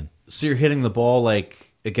second season. So you're hitting the ball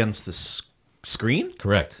like against the screen?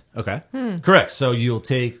 Correct. Okay. Correct. So you'll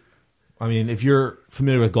take, if you're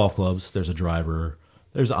familiar with golf clubs, there's a driver,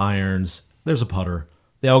 there's irons, there's a putter.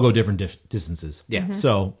 They all go different distances. Yeah.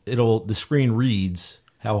 So the screen reads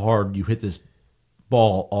how hard you hit this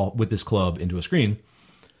ball with this club into a screen.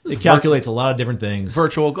 It calculates a lot of different things.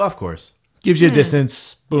 Virtual golf course. Gives you a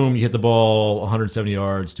distance. Boom, you hit the ball 170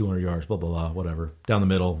 yards, 200 yards, blah, blah, blah, whatever. Down the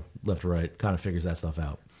middle, left or right. Kind of figures that stuff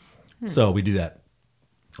out. So we do that.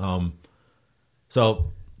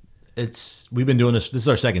 So we've been doing this. This is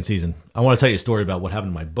our second season. I want to tell you a story about what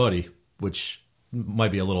happened to my buddy, which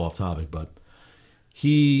might be a little off topic, but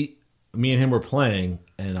me and him were playing,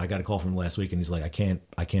 and I got a call from him last week, and he's like, I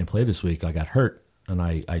can't play this week. I got hurt, and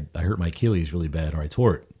I hurt my Achilles really bad, or I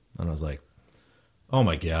tore it. And I was like, oh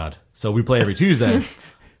my God. So we play every Tuesday.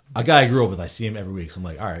 A guy I grew up with, I see him every week. So I'm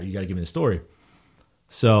like, all right, you got to give me the story.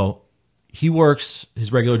 So he works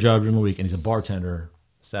his regular job during the week, and he's a bartender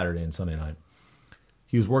Saturday and Sunday night.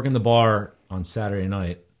 He was working the bar on Saturday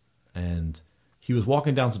night, and he was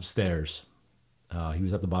walking down some stairs. He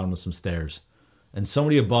was at the bottom of some stairs, and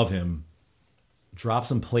somebody above him dropped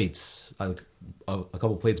some plates. A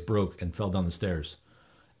couple plates broke and fell down the stairs.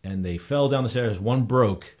 And they fell down the stairs. One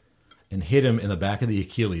broke and hit him in the back of the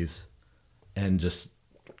Achilles and just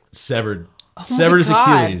severed his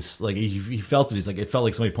God. Achilles. Like he felt it. He's like, it felt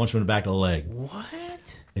like somebody punched him in the back of the leg.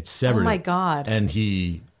 What? It severed Oh my it. God. And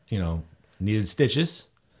he, needed stitches.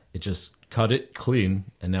 It just cut it clean.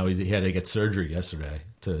 And now he had to get surgery yesterday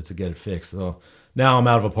to get it fixed. So now I'm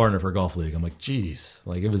out of a partner for a golf league. I'm like, geez.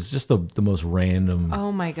 Like, it was just the most random,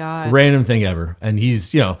 Oh my God. random thing ever. And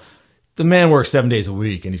he's, the man works 7 days a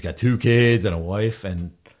week, and he's got 2 kids and a wife,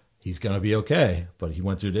 and he's going to be okay. But he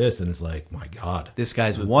went through this, and it's like, my God. This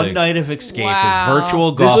guy's The one thing. night of escape Wow. is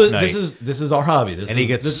virtual golf night. This is our hobby. And he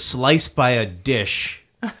gets sliced by a dish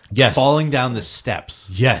yes. falling down the steps.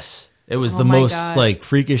 Yes. It was Oh the my most God.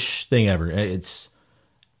 freakish thing ever.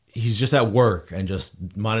 He's just at work and just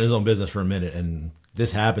minding his own business for a minute, and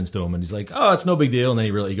this happens to him, and he's like, "Oh, it's no big deal." And then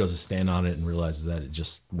he goes to stand on it and realizes that it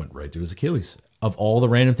just went right through his Achilles. Of all the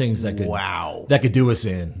random things that could do us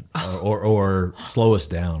in or slow us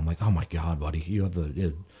down, I'm like, "Oh my God, buddy,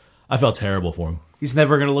 I felt terrible for him. He's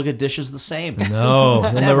never going to look at dishes the same. No,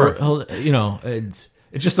 it's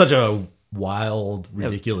just such a wild,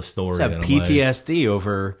 ridiculous story. He's had that I'm like, PTSD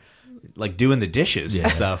over like doing the dishes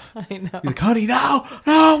and stuff. I know. He's like, honey, no,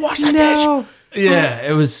 wash that No. dish. Yeah,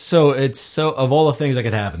 it's so of all the things that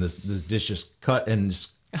could happen, this dish just cut and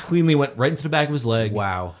just cleanly went right into the back of his leg.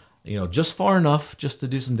 Wow. Just far enough just to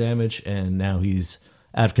do some damage, and now he's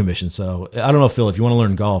out of commission. So I don't know, Phil, if you want to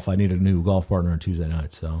learn golf, I need a new golf partner on Tuesday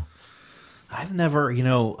night. So I've never,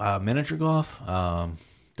 miniature golf, done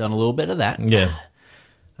a little bit of that. yeah,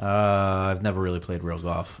 I've never really played real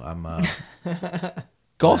golf.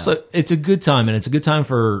 golf's it's a good time, and it's a good time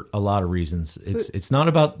for a lot of reasons. It's not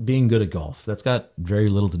about being good at golf. That's got very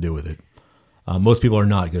little to do with it. Most people are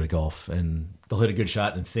not good at golf, and they'll hit a good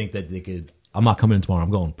shot and think that they could. I'm not coming in tomorrow.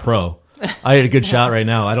 I'm going pro. I hit a good shot right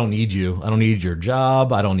now. I don't need you. I don't need your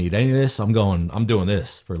job. I don't need any of this. I'm doing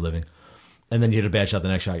this for a living. and then you hit a bad shot the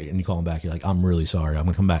next shot, and you call him back. You're like, I'm really sorry. I'm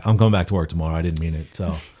gonna come back. I'm coming back to work tomorrow. I didn't mean it.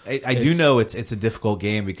 So I do know it's a difficult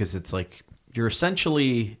game because it's like you're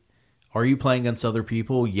essentially. Are you playing against other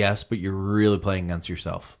people? Yes, but you're really playing against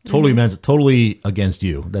yourself. Totally against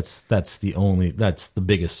you. That's the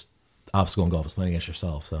biggest obstacle in golf is playing against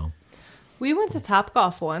yourself. So We went to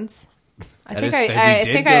Topgolf once. I We think did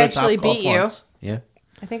I go to actually Topgolf beat you. once. Yeah,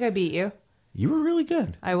 I think I beat you. you were really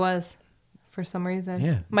good. I was, for some reason.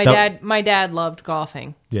 Yeah. My dad loved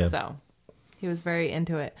golfing. Yeah. So he was very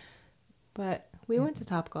into it. But we went to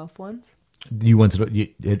Topgolf once. you went to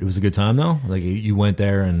it was a good time though. Like you went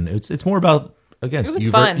there, and it's more about against It was you,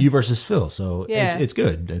 fun. you versus Phil. So Yeah. it's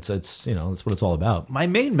good. It's that's what it's all about. My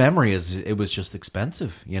main memory is it was just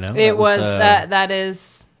expensive. You know, It was that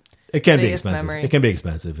is. It can be Biggest expensive. memory. It can be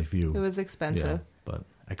expensive if you. It was expensive. But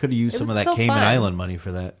I could have used It some of was that still Cayman fun. Island money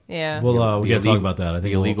for that. Yeah. well, we The got to talk illegal- about that. I think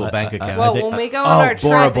the illegal bank account. well, I think- when we go on our Bora trip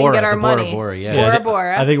Bora, and get our the Bora money, Bora, yeah. Bora I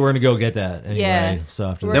Bora. think we're gonna go get that anyway. Yeah. So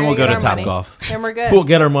after We're Then we'll gonna go get to our money. Topgolf. Then we're good. we'll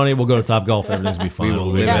get our money. We'll go to Topgolf. Everything's gonna be fun. We will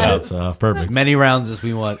We'll live live it it out. out. So perfect. As many rounds as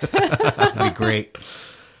we want. That'd be great.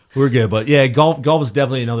 We're good, but yeah, golf is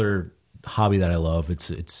definitely another hobby that I love. It's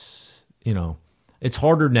it's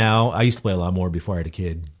harder now. I used to play a lot more before I had a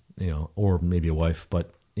kid, or maybe a wife,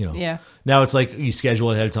 but Yeah. now it's like you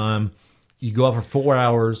schedule it ahead of time. You go out for 4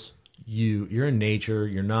 hours. You're in nature.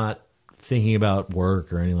 You're not thinking about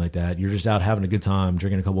work or anything like that. You're just out having a good time,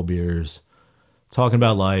 drinking a couple beers, talking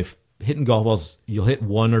about life, hitting golf balls. You'll hit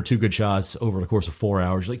 1 or 2 good shots over the course of 4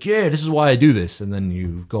 hours. You're like, yeah, this is why I do this, and then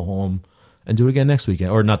you go home and do it again next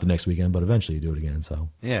weekend, or not the next weekend, but eventually you do it again. So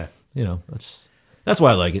Yeah. that's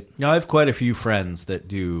why I like it. Now I have quite a few friends that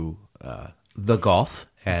do the golf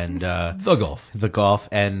and The golf.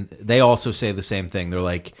 and they also say the same thing. They're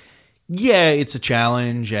like, yeah, it's a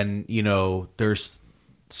challenge, and there's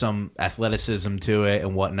some athleticism to it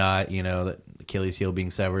and whatnot. The Achilles heel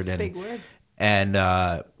being severed, and Big word. and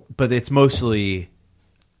but it's mostly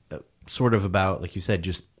sort of about, like you said,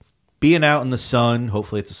 just being out in the sun.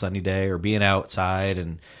 Hopefully, it's a sunny day, or being outside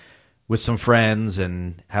and with some friends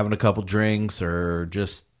and having a couple drinks, or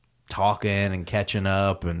just talking and catching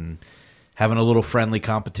up and having a little friendly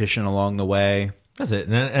competition along the way. That's it.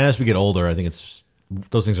 And as we get older, I think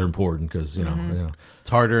those things are important because It's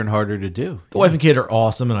harder and harder to do. the wife and kid are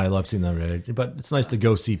awesome, and I love seeing them. But it's nice to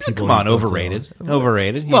go see people. Come on, in the overrated.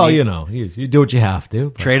 Overrated. Well, you do what you have to.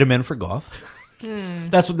 but Trade them in for golf.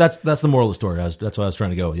 That's the moral of the story. That's what I was trying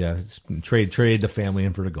to go. Yeah, trade the family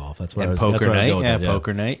in for the golf. That's what I And was. poker that's what I was night. going Yeah, with,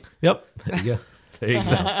 poker night. Yep. There you go. There you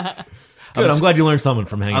go. Good. I'm glad you learned something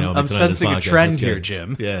from hanging out. I'm with me tonight on this sensing a podcast. trend That's here, good.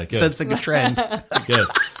 Jim. Yeah, good. Sensing a trend.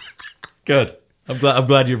 Good. I'm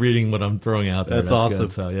glad you're reading what I'm throwing out there. That's awesome.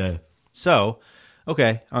 Good. So yeah. So,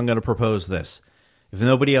 okay, I'm going to propose this. If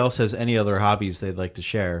nobody else has any other hobbies they'd like to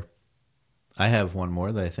share, I have one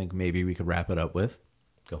more that I think maybe we could wrap it up with.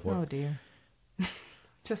 Go for Oh it. dear.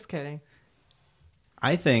 Just kidding.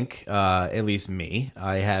 I think, at least me,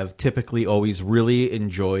 I have typically always really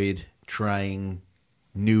enjoyed trying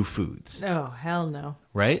new foods, Oh hell no.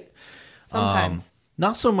 right? Sometimes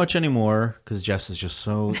Not so much anymore because Jess is just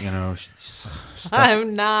so, she's stuck.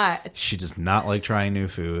 I'm not. She does not like trying new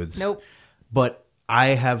foods. Nope. But I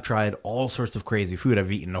have tried all sorts of crazy food.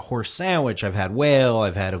 I've eaten a horse sandwich. I've had whale.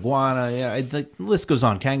 I've had iguana. Yeah, the list goes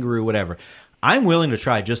on. Kangaroo, whatever. I'm willing to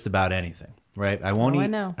try just about anything. Right? I won't Oh, eat. I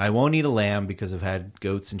know. I won't eat a lamb because I've had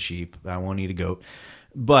goats and sheep. I won't eat a goat.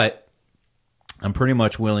 But I'm pretty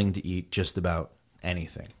much willing to eat just about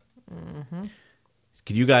anything. Mm-hmm.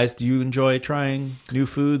 Do you enjoy trying new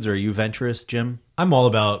foods? Or are you venturous, Jim? I'm all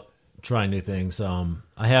about trying new things.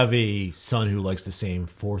 I have a son who likes the same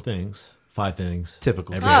 5 things,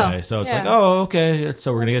 Typical. every Oh, day. So it's yeah. like, oh, okay.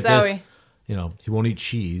 So we're gonna get Zoe. this. He won't eat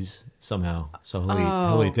cheese somehow. So he'll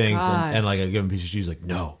Oh, eat things, God. and like I give him a piece of cheese. Like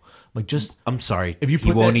no, like just I'm sorry. If you he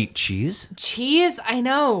put won't that- eat cheese? Cheese, I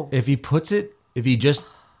know. if he just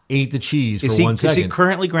ate the cheese Is for 1 he second.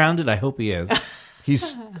 currently grounded? I hope he is. I hope he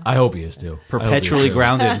is too. I hope he is, Perpetually too.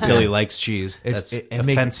 grounded until he likes cheese. It's- That's it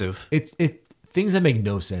makes- offensive. It's things that make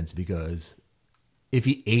no sense because if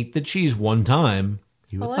he ate the cheese one time,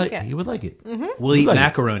 he would He'll like like it. it. He would like it. We'll eat like it.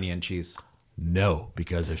 macaroni and cheese. No,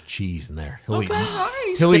 because there's cheese in there. He'll Okay, eat, all right,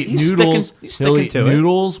 he's he'll stick- eat he's noodles. sticking- he's He'll sticking eat to it.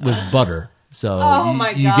 noodles with butter. So Oh,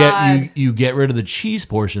 my you God. you get rid of the cheese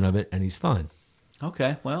portion of it, and he's fine.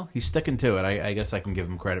 Okay, well, he's sticking to it. I guess I can give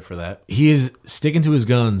him credit for that. He is sticking to his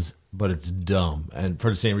guns, but it's dumb, and for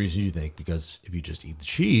the same reason you think. Because if you just eat the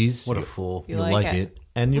cheese, What a fool. you'll like like it. it,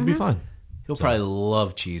 and you'll be fine. He'll probably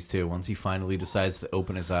love cheese, too, once he finally decides to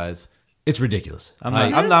open his eyes. It's ridiculous.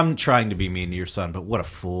 I'm trying to be mean to your son, but what a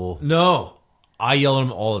fool. No, I yell at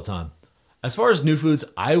him all the time. As far as new foods,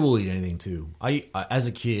 I will eat anything too. As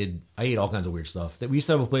a kid, I ate all kinds of weird stuff. We used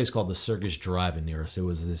to have a place called the Circus Drive-In near us. It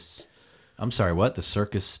was this. I'm sorry, what? The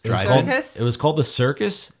Circus Drive-In? Circus? It was called the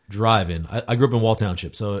Circus Drive-In. I grew up in Wall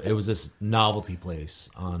Township, so it was this novelty place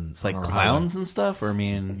on. It's like on our clowns highway. and stuff? Or I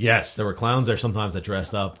mean... Yes, there were clowns there sometimes that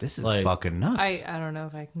dressed up. This is like, fucking nuts. I don't know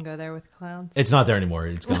if I can go there with clowns. It's not there anymore.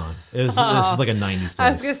 It's gone. This is like a 90s place. I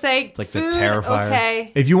was going to say, It's like the food, Terrifier.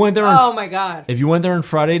 okay. If you went there Oh, my God. If you went there on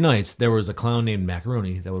Friday nights, there was a clown named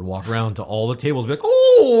Macaroni that would walk around to all the tables and be like,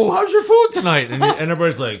 "Oh, how's your food tonight?" And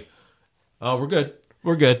everybody's like, "Oh, we're good.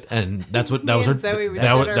 We're good." And that was her Zoe would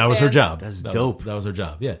that sit our was her pants. job. That's That dope. that was her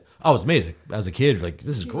job. Yeah. Oh, it was amazing. As a kid, like,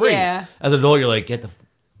 this is great. Yeah. As an adult, you're like,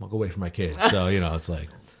 walk away from my kids. So, it's like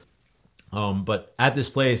but at this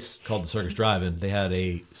place called the Circus Drive-In, they had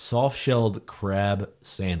a soft-shelled crab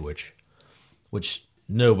sandwich, which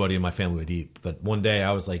nobody in my family would eat. But one day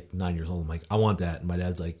I was like 9 years old. I'm like, I want that. And my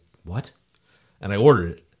dad's like, what? And I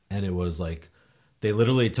ordered it. And it was like, they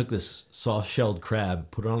literally took this soft-shelled crab,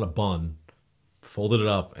 put it on a bun, folded it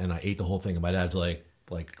up, and I ate the whole thing. And my dad's like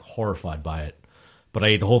horrified by it. But I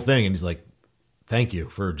ate the whole thing, and he's like, thank you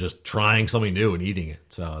for just trying something new and eating it.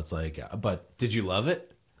 So it's like, but Did you love it?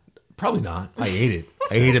 probably not. I ate it.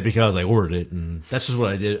 I ate it because I ordered it, and that's just what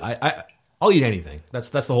I did. I'll eat anything. That's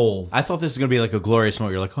the whole I thought this was going to be like a glorious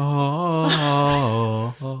moment. You're like,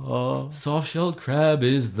 oh. soft-shelled crab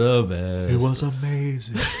is the best. It was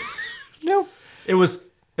amazing. Nope. It was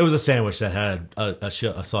a sandwich that had a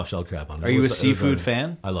soft-shelled crab on it. Are It you a was seafood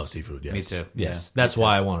fan? I love seafood, yes. Me too. Yes. Yeah, That's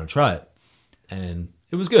why I wanted to try it. And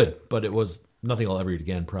it was good, but it was nothing I'll ever eat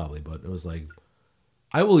again, probably. But it was like,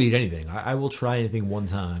 I will eat anything. I will try anything one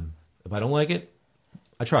time. If I don't like it,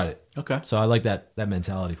 I tried it. Okay. So I like that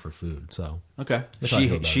mentality for food. So Okay. That's how I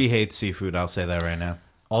feel about She hates seafood. I'll say that right now.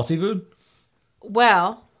 all seafood?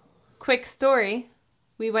 Well, quick story.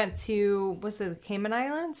 We went to, was it the Cayman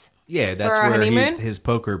Islands? Yeah, that's our where honeymoon? his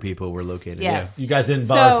poker people were located. Yes. You guys didn't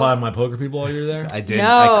bother So- finding my poker people while you were there? Yeah. I didn't.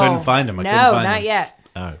 No. I couldn't find him. I couldn't find not him. yet.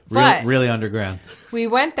 All right. But- Really underground. We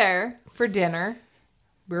went there for dinner.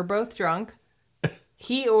 We were both drunk.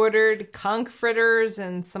 He ordered conch fritters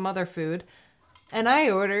and some other food. And I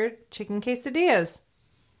ordered chicken quesadillas.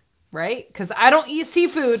 Right? Because I don't eat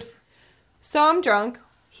seafood. So I'm drunk.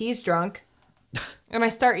 He's drunk. And I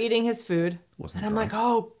start eating his food. Wasn't and I'm drunk. like,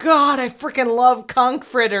 oh, God, I freaking love conch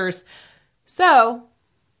fritters. So,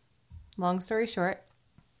 long story short,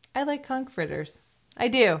 I like conch fritters. I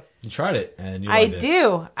do. You tried it, and you I liked it.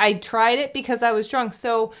 do. I tried it because I was drunk.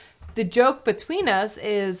 So the joke between us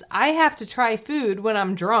is I have to try food when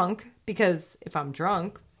I'm drunk because if I'm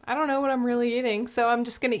drunk, I don't know what I'm really eating. So I'm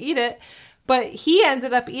just going to eat it. But he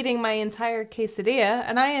ended up eating my entire quesadilla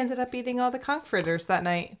and I ended up eating all the conch fritters that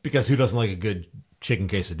night. Because who doesn't like a good chicken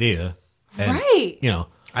quesadilla? And, Right.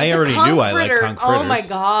 I already Conch knew I liked fritter- conch fritters. Oh my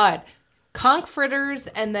God. Conch fritters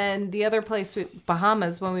and then the other place,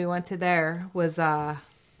 Bahamas, when we went to there was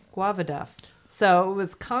guava duff. So it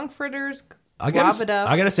was conch fritters, I guava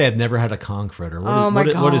duff. gotta say, I've never had a conch fritter. What Oh is,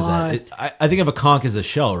 my what is God. that? I think of a conch as a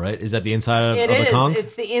shell, right? Is that the inside It of is. a conch?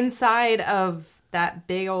 It's the inside of that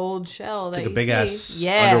big old shell. It's that like a you big see.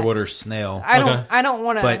 ass underwater snail. I don't. Okay. I don't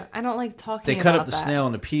want to. But I don't like talking. They cut about up the that. snail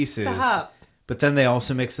into pieces. Stop. But then they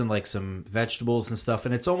also mix in like some vegetables and stuff,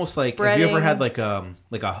 and it's almost like have you ever Breading. had like a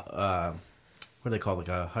what do they call it, like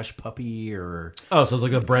a hush puppy or Oh, so it's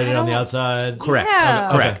like a breaded on the don't- outside. correct, Yeah.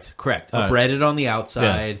 correct, All right. breaded on the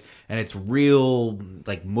outside, and it's real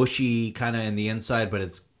like mushy kind of in the inside, but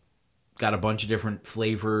it's got a bunch of different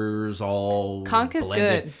flavors all Conch is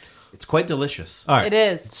blended. good. It's quite delicious. All right. It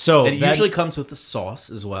is. So And it that- usually comes with the sauce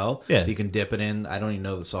as well. Yeah. You can dip it in. I don't even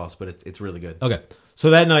know the sauce, but it's really good. Okay.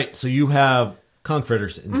 So that night, so you have conch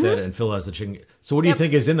fritters instead, and Phil has the chicken. So what do you Yep.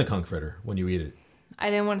 think is in the conch fritter when you eat it? I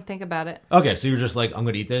didn't want to think about it. Okay, so you're just like, I'm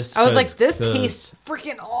going to eat this. I was like, this 'cause- tastes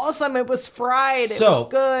freaking awesome. It was fried. It So, was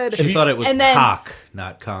good. She thought it was And then- cock,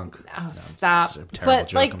 not conch. Oh, No, stop. it's a terrible But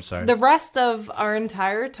joke. like I'm sorry. the rest of our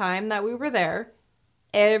entire time that we were there,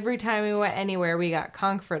 every time we went anywhere, we got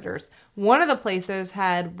conch fritters. One of the places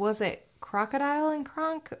had, was it crocodile and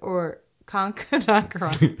cronk or conch? Not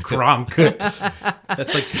cronk. Kronk.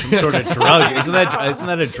 That's like some sort of drug. Isn't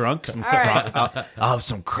that a drunk? Some right. I'll have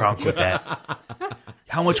some crunk with that.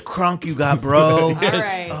 How much crunk you got, bro? All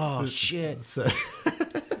right. Oh shit.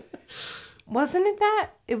 Wasn't it that?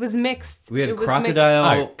 It was mixed. We had It was crocodile,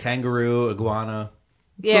 All right. kangaroo, iguana.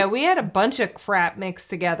 mixed. Yeah, we had a bunch of crap mixed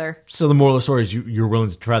together. So the moral of the story is you're willing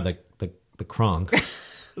to try the cronk,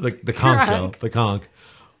 the conch shell, Cronk. the conch.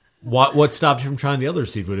 What stopped you from trying the other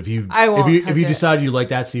seafood? If you I won't if touch you it. decided you like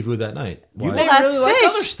that seafood that night, You why? may that's really like fish.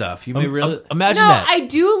 other stuff. You may really Imagine No, that. I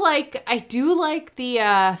do like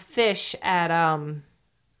the fish at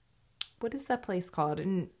what is that place called?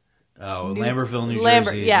 Lambertville, New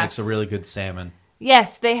Lambert, Jersey yes. makes a really good salmon.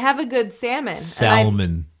 Yes, they have a good salmon.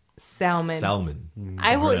 Salmon. Salmon.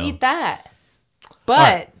 I Don't will know. eat that.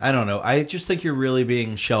 But I don't know. I just think you're really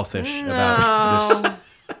being shellfish about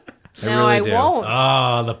this. no, I really do.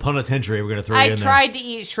 won't. The penitentiary we're going to throw you I in there. tried to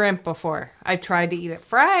eat shrimp before. I tried to eat it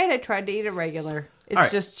fried. I tried to eat it regular. It's All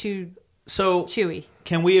right. just too So chewy.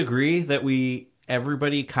 can we agree that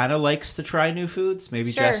everybody kind of likes to try new foods?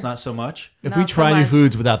 Maybe Sure. Jess not so much. If Not we so try new much.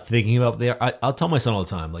 foods without thinking about I'll tell my son all the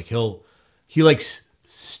time. Like he likes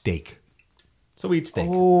steak, so we eat steak.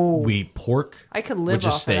 Oh. We eat pork. I could live which is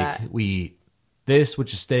off of steak. that. We eat this,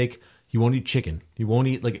 which is steak. He won't eat chicken. He won't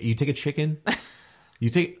eat you take a chicken.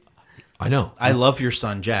 I know. I love your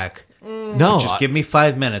son, Jack. No, Just give me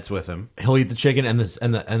 5 minutes with him. he'll eat the chicken and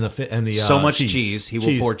the So much cheese. He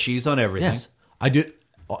will pour cheese on everything. Yes, I do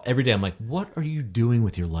every day. I'm like, what are you doing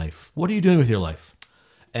with your life? What are you doing with your life?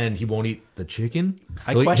 And he won't eat the chicken.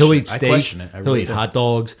 He'll eat steak. question it. I He'll really eat do. hot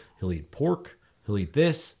dogs. He'll eat pork. He'll eat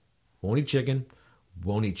this. Won't eat chicken.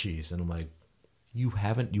 Won't eat cheese. And I'm like, you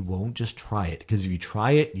won't just try it, because if you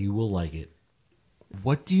try it, you will like it.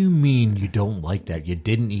 What do you mean you don't like that? You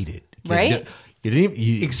didn't eat it, Right? You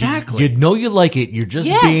didn't. Exactly. You know you like it. You're just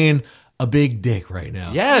Yeah. being a big dick right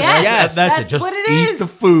now. Yes. That's it. That's Just what it eat is. the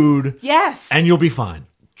food. Yes. And you'll be fine.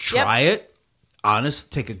 Try it.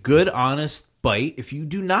 Take a good, honest bite. If you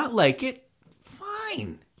do not like it,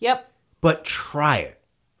 fine. Yep. But try it.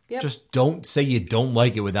 Yep. Just don't say you don't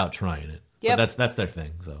like it without trying it. Yep. But that's their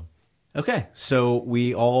thing. So Okay. So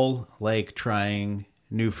we all like trying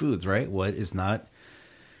new foods, right? What is not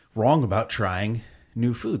wrong about trying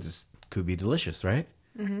new foods? It could be delicious, right?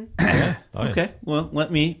 Oh, yeah. Okay. Well,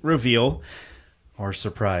 let me reveal our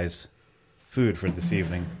surprise food for this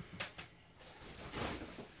evening.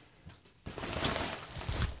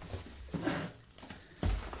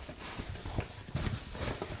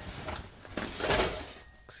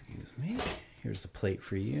 Excuse me. Here's a plate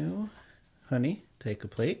for you. Honey, take a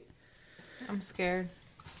plate. I'm scared.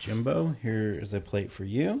 Jimbo, here is a plate for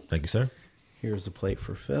you. Thank you, sir. Here's a plate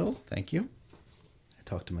for Phil. Thank you. I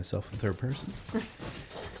talk to myself in third person.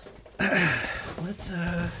 Let's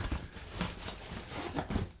a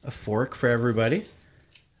fork for everybody.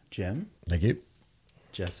 Jim, Thank you.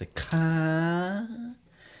 Jessica,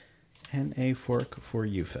 and a fork for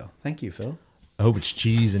you, Phil. Thank you, Phil. I hope it's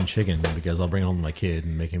cheese and chicken, because I'll bring it home to my kid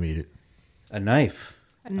and make him eat it. A knife.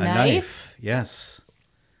 A knife? Yes.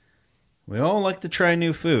 We all like to try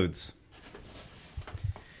new foods.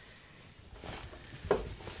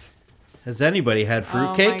 Has anybody had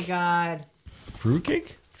fruitcake? Oh my god.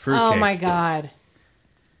 Fruitcake? Fruitcake. Oh my god.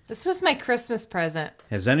 This was my Christmas present.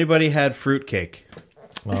 Has anybody had fruitcake?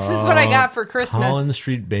 This is what I got for Christmas. Collins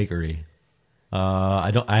Street Bakery.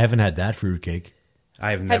 I haven't had that fruitcake.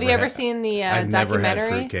 I've never Have you ever had- seen the I've never had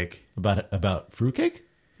documentary? fruitcake. About fruitcake?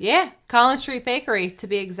 Yeah, Collins Street Bakery, to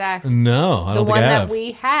be exact. No, I The don't one think I that have.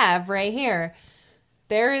 we have right here.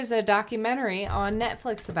 There is a documentary on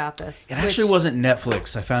Netflix about this. It actually wasn't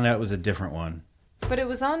Netflix. I found out it was a different one. But it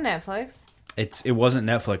was on Netflix. It wasn't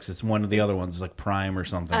Netflix. It's one of the other ones, like Prime or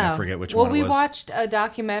something. I forget which one it was. Well, we watched a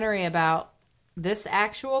documentary about this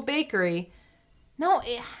actual bakery. No,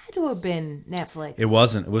 it had to have been Netflix. It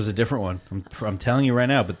wasn't. It was a different one. I'm telling you right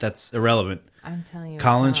now, but that's irrelevant. I'm telling you.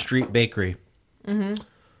 Collins it's not. Street Bakery.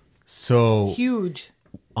 So, Huge.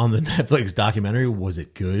 on the Netflix documentary, was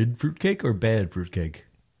it good fruitcake or bad fruitcake?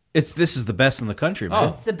 This is the best in the country, man.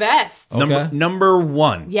 It's the best. Okay. Number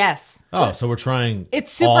one. Yes. Oh, so we're trying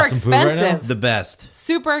It's super awesome food right now? expensive. The best.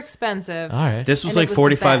 Super expensive. All right. This was And it like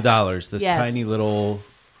was the $45. This Yes. tiny little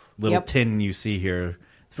Yep. tin you see here.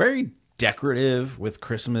 It's very decorative with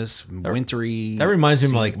Christmas, wintry. That reminds me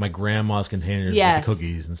of like my grandma's containers Yes. with the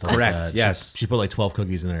cookies and stuff Correct, like that. yes. She put like 12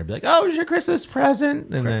 cookies in there and be like, oh, it's your Christmas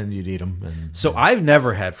present. And then you'd eat them. And So I've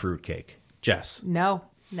never had fruitcake. Jess, No,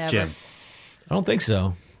 never. Jim. I don't think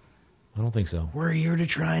so. We're here to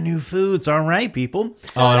try new foods. All right, people.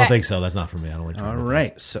 Oh, I don't that- think so. That's not for me. I don't like All trying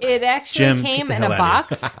right. So It actually Jim, came get the in a hell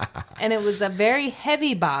out of box, and it was a very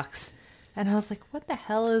heavy box. And I was like, what the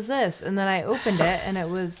hell is this? And then I opened it, and it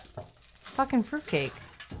was fucking fruitcake.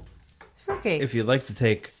 Fruitcake. if you'd like to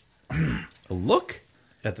take a look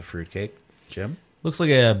at the fruitcake, Jim. Looks like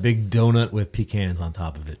a big donut with pecans on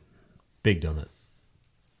top of it. Big donut.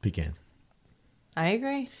 Pecans. I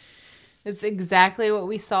agree. It's exactly what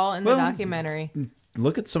we saw in the Well, documentary.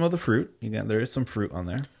 Look at some of the fruit. There is some fruit on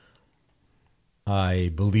there.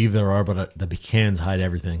 I believe there are, but the pecans hide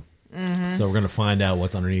everything. Mm-hmm. So we're gonna find out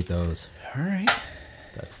what's underneath those. All right.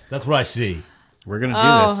 That's what I see. We're going to do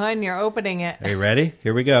Oh, this. and you're opening it. Are you ready?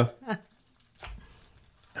 Here we go.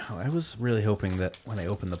 I was really hoping that when I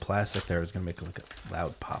opened the plastic there, it was going to make like a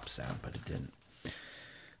loud pop sound, but it didn't.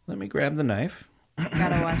 Let me grab the knife.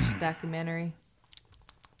 Gotta watch the documentary.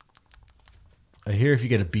 I hear if you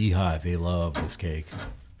get a beehive, they love this cake.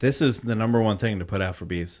 This is the number one thing to put out for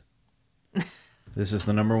bees. This is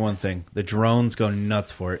the number one thing. The drones go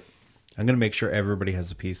nuts for it. I'm going to make sure everybody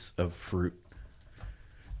has a piece of fruit.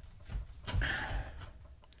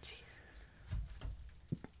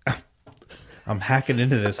 I'm hacking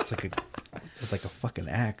into this with like a fucking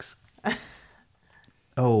axe.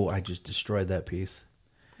 Oh, I just destroyed that piece.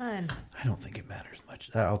 Fun. I don't think it matters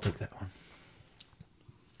much. I'll take that one.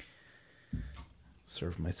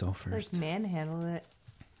 Serve myself first. Like manhandle it.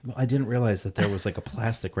 Well, I didn't realize that there was like a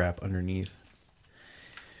plastic wrap underneath.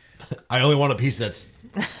 I only want a piece that's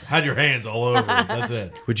had your hands all over it. That's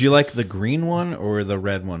it. Would you like the green one or the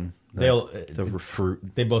red one? The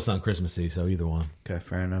fruit. They both sound Christmassy, so either one. Okay,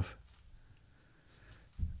 fair enough.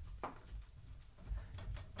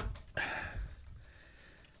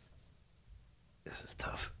 This is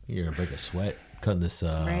tough. You're gonna break a sweat cutting this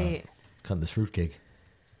fruitcake.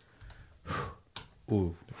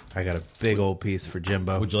 Ooh, I got a big old piece for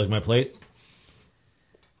Jimbo. Would you like my plate?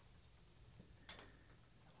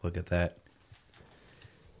 Look at that.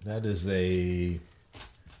 That is a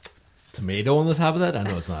tomato on the top of that? I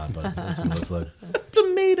know it's not, but that's what it looks like.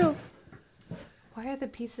 Tomato. Why are the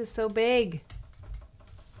pieces so big?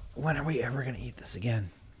 When are we ever going to eat this again?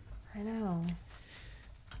 I know.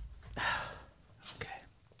 Okay.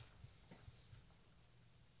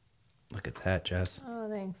 Look at that, Jess. Oh,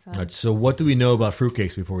 thanks, son. All right, so what do we know about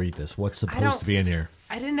fruitcakes before we eat this? What's supposed to be in here?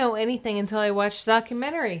 I didn't know anything until I watched the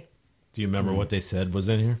documentary. Do you remember what they said was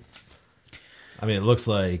in here? I mean, it looks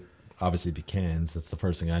like, obviously, pecans. That's the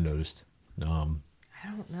first thing I noticed. I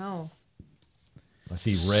don't know. I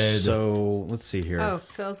see red. So, let's see here. Oh,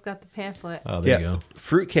 Phil's got the pamphlet. Oh, there you go.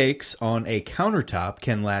 Fruitcakes on a countertop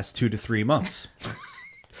can last 2 to 3 months.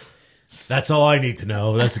 That's all I need to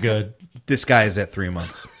know. That's good. This guy is at 3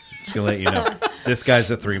 months. Just going to let you know. This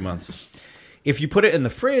guy's at 3 months. If you put it in the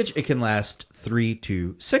fridge, it can last 3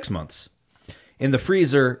 to 6 months. In the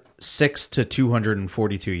freezer, 6 to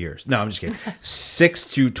 242 years. No, I'm just kidding.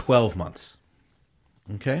 6 to 12 months.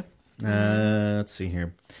 Okay. Let's see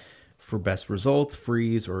here. For best results,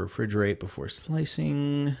 freeze or refrigerate before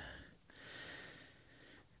slicing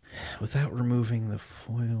without removing the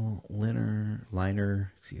foil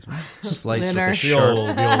liner. Excuse me. Slice with a Liner. sharp. The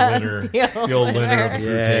old liner. The old liner of the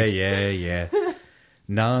fruitcake. Yeah.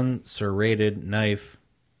 Non-serrated knife.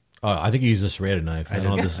 Oh, I think you used a serrated knife. I don't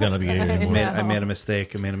know if this is going to be good anymore. I made a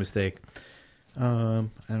mistake. I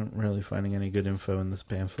don't really finding any good info in this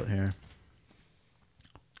pamphlet here.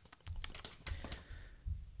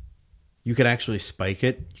 You could actually spike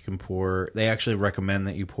it. You can pour. They actually recommend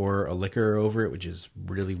that you pour a liquor over it, which is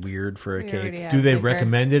really weird for a We already cake. have Do they liquor.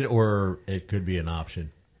 recommend it, or it could be an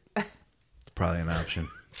option? It's probably an option.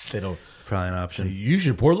 They don't. Probably an option. You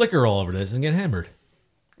should pour liquor all over this and get hammered.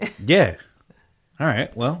 Yeah. All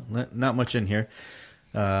right. Well, not much in here.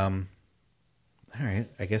 All right.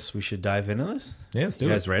 I guess we should dive into this. Yeah, let's do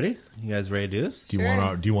You it. guys ready? You guys ready to do this? Do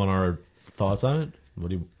you want our thoughts on it? Or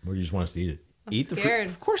do you just want us to eat it? Eat the fruit. scared.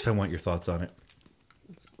 Of course, I want your thoughts on it.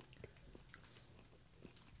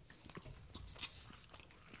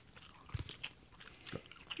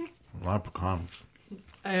 A lot of pecans.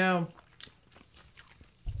 I know.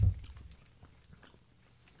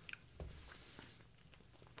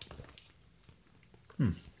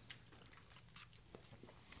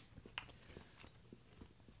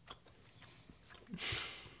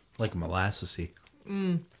 Like molassesy.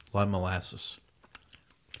 A lot of molasses.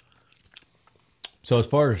 So as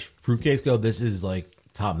far as fruitcakes go, this is like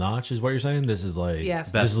top notch, is what you're saying? This is like Yeah.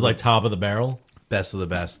 This is like top of the barrel. Best of the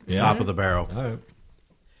best. Yeah. Top of the barrel. All right.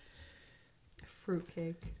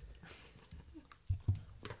 Fruitcake.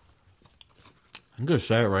 I'm going to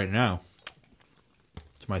say it right now.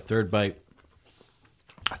 It's my third bite.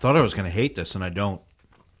 I thought I was going to hate this, and I don't.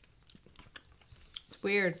 It's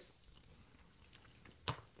weird.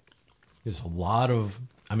 There's a lot of.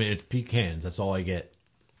 I mean, it's pecans. That's all I get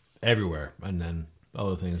everywhere, and then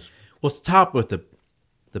other things. Well, it's top with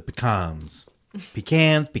the pecans.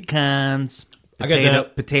 Pecans. I got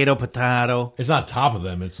that. Potato. It's not top of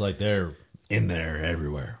them. It's like they're in there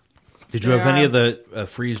everywhere. Did you have any of the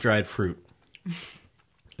freeze-dried fruit?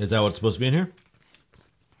 Is that what's supposed to be in here?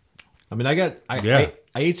 I mean, I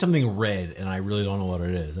ate something red, and I really don't know what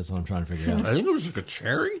it is. That's what I'm trying to figure out. I think it was like a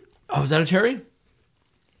cherry. Oh, is that a cherry?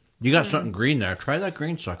 You got something green there. Try that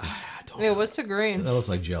green sucker. Yeah, what's the green? That looks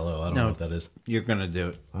like Jell-O. I don't know what that is. You're going to do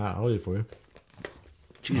it. I'll eat it for you.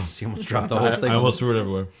 Jesus, you almost dropped the whole thing. I almost threw it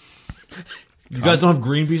everywhere. You guys don't have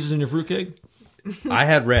green pieces in your fruitcake? I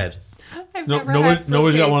had red. I've No, never nobody, had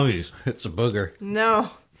nobody's got fruitcake. one of these. It's a booger. No.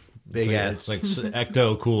 Big It's ass. like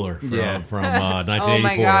Ecto Cooler from, Yeah. from 1984. Oh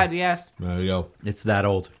my God, yes. There you go. It's that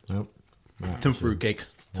old. Yep. Some fruitcake.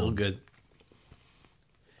 Still good.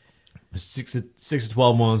 6 to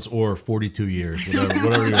 12 months or 42 years.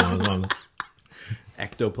 Whatever you want. As long as-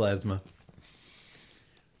 Ectoplasma.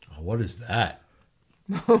 Oh, what is that?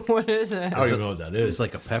 What is it? I don't even know what that is. It's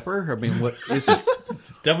like a pepper? I mean, what is this?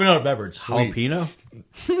 It's definitely not a pepper. It's sweet.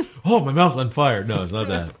 Jalapeno? Oh, my mouth's on fire. No, it's not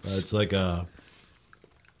that. It's like a...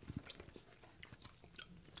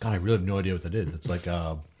 God, I really have no idea what that is. It's like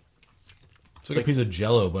a piece of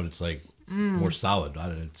Jell-O, but it's like more solid.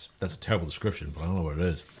 That's a terrible description, but I don't know what it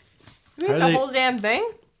is. You How ate do the they- whole damn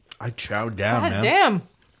thing? I chowed down, God man. damn.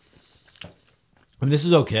 I mean, this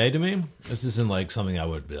is okay to me. This isn't like something I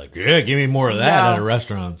would be like, yeah, give me more of that No. at a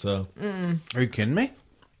restaurant. So, Are you kidding me?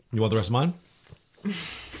 you want the rest of mine?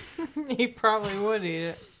 He probably would eat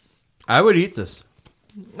it. I would eat this.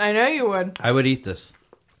 I know you would. I would eat this.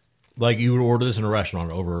 Like you would order this in a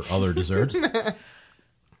restaurant over other desserts?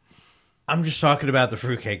 I'm just talking about the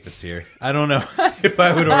fruitcake that's here. I don't know if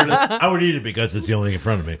I would order it. I would eat it because it's the only thing in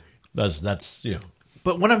front of me. That's you know.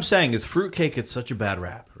 But what I'm saying is fruitcake is such a bad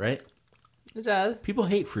rap, right? It does. People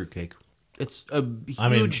hate fruitcake. It's a huge I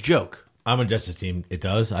mean- joke. I'm on Jess's team. It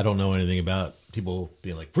does. I don't know anything about people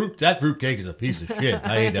being like, that fruitcake is a piece of shit.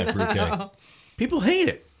 I hate that fruitcake. People hate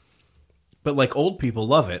it. But like old people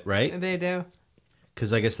love it, right? They do.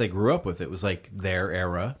 Because I guess they grew up with it. It was like their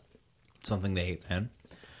era. Something they ate then.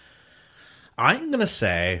 I'm going to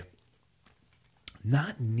say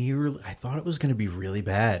not nearly. I thought it was going to be really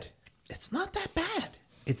bad. It's not that bad.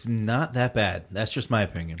 It's not that bad. That's just my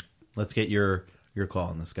opinion. Let's get your call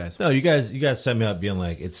on this, guys. No, you guys set me up being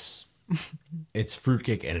like, it's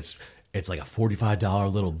fruitcake and it's like a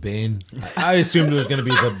 $45 little bean. I assumed it was going to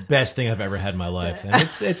be the best thing I've ever had in my life, and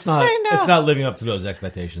it's not. I know. It's not living up to those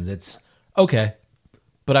expectations. It's okay,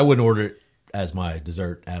 but I wouldn't order it as my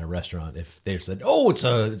dessert at a restaurant if they said, "Oh,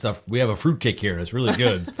 we have a fruitcake here. It's really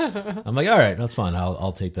good." I'm like, all right, that's fine.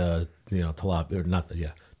 I'll take the tilapia or not the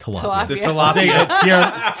tilapia. Tilapia. I'll take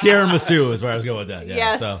tiramisu is where I was going with that. Yeah.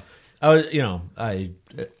 Yes. So I was,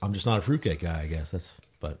 I'm just not a fruitcake guy. I guess that's.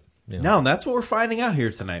 But No, that's what we're finding out here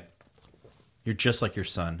tonight. You're just like your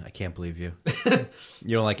son. I can't believe you.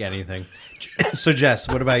 You don't like anything. So, Jess,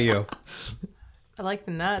 what about you? I like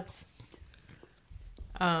the nuts.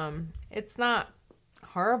 It's not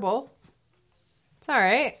horrible. It's all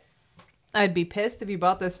right. I'd be pissed if you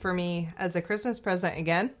bought this for me as a Christmas present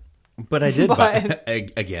again. But I did buy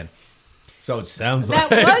But- again. So it sounds That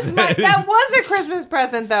like was a Christmas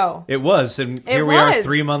present, though. It was, and here we are was.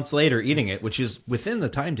 3 months later eating it, which is within the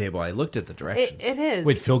timetable. I looked at the directions. It is.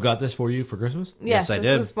 Wait, Phil got this for you for Christmas? Yes, I this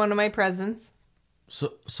did. was one of my presents. So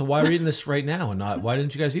why are we eating this right now and not? Why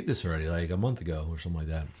didn't you guys eat this already, like a month ago or something like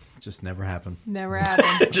that? It just never happened. Never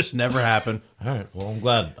happened. It just never happened. All right. Well, I'm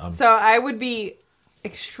glad. So I would be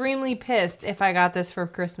extremely pissed if I got this for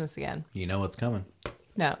Christmas again. You know what's coming.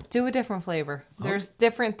 No, do a different flavor. There's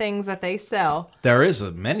different things that they sell. There is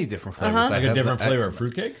many different flavors. like I a have different the- flavor of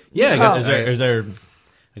fruitcake. Yeah, I got, Is there?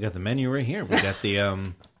 I got the menu right here. We got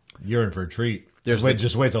the You're in for a treat. There's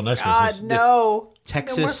Just wait till next God, Christmas. no. No more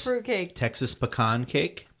Texas fruitcake. Texas pecan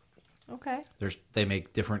cake. Okay. They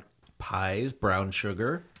make different pies, brown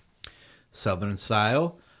sugar, Southern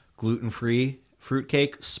style, gluten-free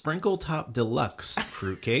fruitcake, sprinkle top deluxe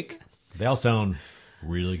fruitcake. They all sound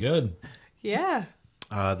really good. Yeah.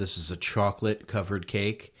 This is a chocolate covered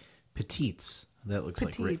cake, petites. That looks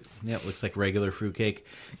like Petites. it looks like regular fruitcake.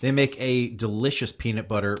 They make a delicious peanut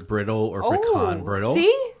butter brittle or pecan brittle.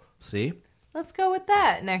 See? Let's go with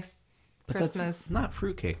that next But Christmas. that's not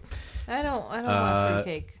fruitcake. I don't want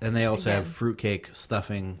fruitcake. And they also have Again. fruitcake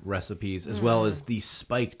stuffing recipes as well as the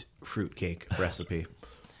spiked fruitcake recipe.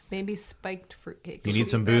 Maybe spiked fruitcake. You need would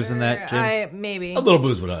some be booze in that, better. Jim? Maybe. A little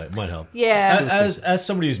booze might help. Yeah. As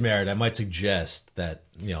somebody who's married, I might suggest that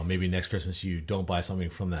maybe next Christmas you don't buy something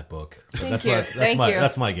from that book. But Thank you.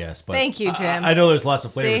 That's my guess. But Thank you, Jim. I know there's lots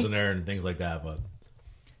of flavors See? in there and things like that, but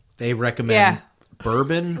They recommend Yeah.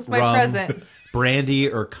 bourbon, This was my rum, present. brandy,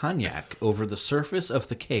 or cognac over the surface of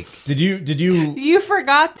the cake. did you You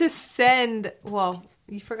forgot to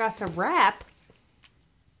you forgot to wrap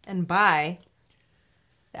and buy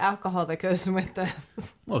the alcohol that goes with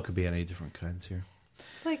this. Well, it could be any different kinds here.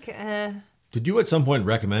 It's like, did you at some point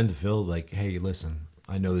recommend to Phil, like, hey, listen,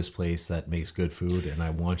 I know this place that makes good food, and I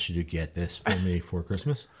want you to get this for me for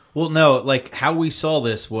Christmas? Well, no, like how we saw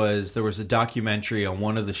this was there was a documentary on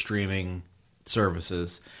one of the streaming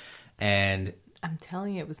services, and I'm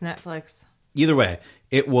telling you, it was Netflix. either way,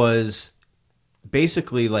 it was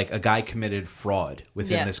basically like a guy committed fraud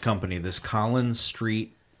within this company. This Collins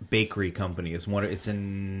Street Bakery Company is one. It's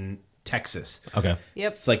in Texas. Okay.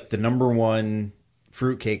 Yep. It's like the #1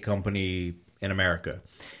 fruitcake company in America.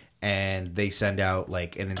 And they send out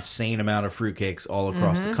like an insane amount of fruitcakes all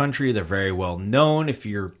across the country. They're very well known if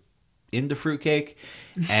you're into fruitcake.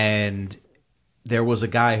 And there was a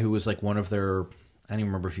guy who was like one of their, I don't even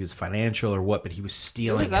remember if he was financial or what, but he was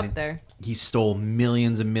stealing. He was up there. He stole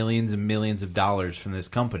millions and millions and millions of dollars from this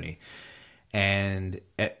company. And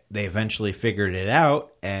they eventually figured it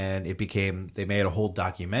out, and they made a whole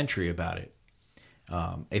documentary about it.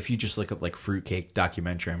 If you just look up like fruitcake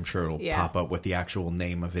documentary, I'm sure it'll pop up what the actual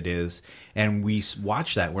name of it is. And we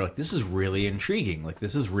watched that. And we're like, this is really intriguing. Like,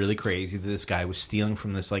 this is really crazy that this guy was stealing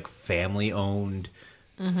from this like family owned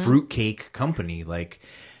fruitcake company. Like,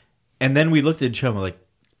 and then we looked at each other like,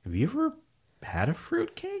 have you ever had a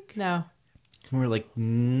fruitcake? No. And we're like,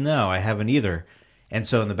 no, I haven't either. And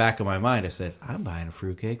so in the back of my mind, I said, I'm buying a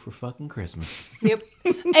fruitcake for fucking Christmas. Yep.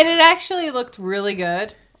 And it actually looked really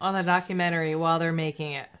good on the documentary while they're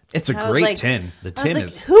making it. It's a great tin. The tin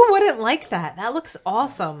is... Who wouldn't like that? That looks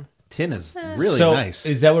awesome. Tin is really So, nice.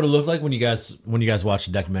 is that what it looked like when you guys watched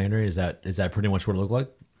the documentary? Is that pretty much what it looked like?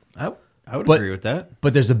 I would agree with that.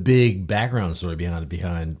 But there's a big background story behind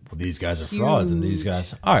well, these guys are frauds, and these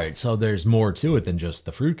guys. All right, so there's more to it than just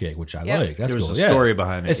the fruitcake, which I like. That's There was cool. a story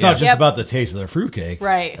behind it. It's not just about the taste of their fruitcake,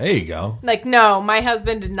 Right. There you go. Like, no, my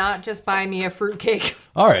husband did not just buy me a fruitcake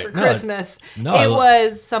All right, for no, Christmas. no, It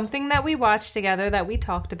was something that we watched together that we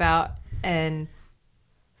talked about, and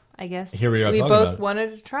I guess Here we are we talking both about it.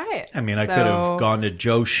 wanted to try it. I mean, I could have gone to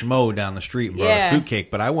Joe Schmo down the street and brought a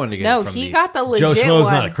fruitcake, but I wanted to get it from he got the legit Joe Schmo's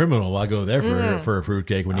one. not a criminal. I go there for a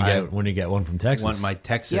fruitcake when you get one from Texas. want my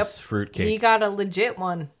Texas fruitcake. He got a legit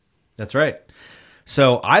one. That's right.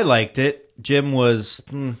 So I liked it. Jim was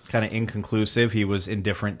kind of inconclusive. He was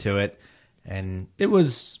indifferent to it. And It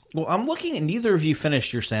was. well, I'm looking and neither of you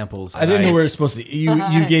finished your samples. I didn't know where it's supposed to.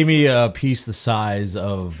 You gave me a piece the size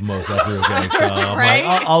of most of that fruitcake, so I'm Right?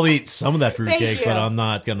 like, I'll eat some of that fruitcake, you. but I'm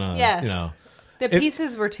not gonna. Yes. You know, The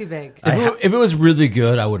pieces were too big. if it was really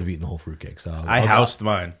good, I would have eaten the whole fruitcake. So I housed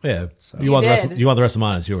mine. Yeah, You you want the rest? did. You want the rest of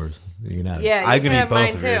mine? It's yours. You can have it. Yeah, I'm you going to can eat have both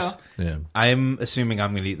mine of yours. Yeah. I'm assuming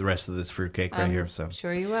I'm going to eat the rest of this fruitcake right here. So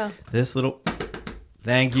Sure you will. this little...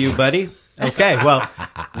 Thank you, buddy. Okay, well,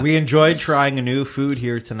 we enjoyed trying a new food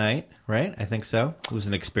here tonight, right? I think so. It was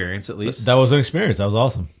an experience, at least. That was an experience. That was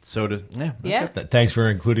awesome. So Yeah. Thanks for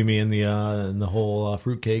including me in the whole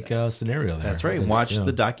fruitcake scenario. There. That's right. It's, Watch you know,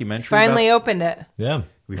 the documentary. Finally opened it. Yeah.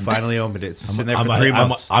 We finally opened it. It's been sitting there I for might- 3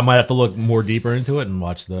 months. I might have to look more deeper into it and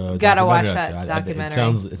watch the. Gotta watch documentary. that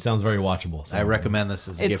documentary. It sounds very watchable. So. I recommend this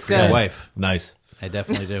as a It's gift for your good. wife. Nice. I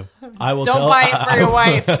definitely do. I will. Don't buy it for your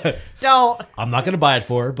wife. Don't. I'm not going to buy it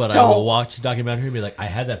for her, but I Don't. will watch the documentary and be like, I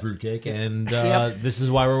had that fruitcake, and this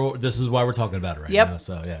is why we're talking about it right Yep. now.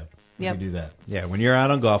 So yeah, Yep. we do that. Yeah, when you're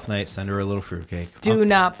out on golf night, send her a little fruitcake. Do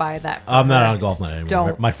not buy that for I'm not her. on golf night anymore.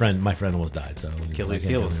 Don't. My friend almost died. So Achilles I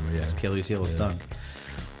can't heel. go anymore, yeah. Achilles heel is done.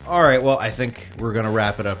 All right, well, I think we're going to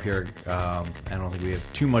wrap it up here. I don't think we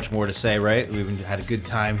have too much more to say, right? We've had a good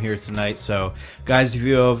time here tonight. So, guys, if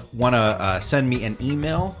you want to send me an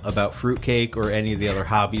email about fruitcake or any of the other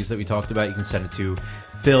hobbies that we talked about, you can send it to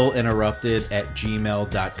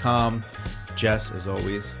philinterrupted@gmail.com. Jess, as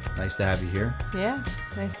always, nice to have you here. Yeah,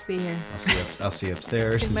 nice to be here. I'll see you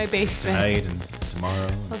upstairs In my basement. tonight and tomorrow.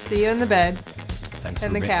 I'll see you in the bed Thanks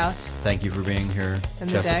and for the couch. Thank you for being here, And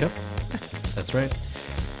the Jessica. deck. That's right.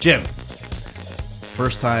 Jim,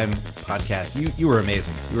 first time podcast. You were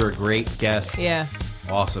amazing. You were a great guest. Yeah.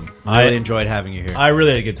 Awesome. I Really enjoyed having you here. I really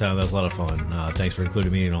had a good time. That was a lot of fun. Thanks for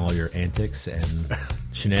including me in all your antics and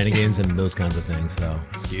shenanigans and those kinds of things. So,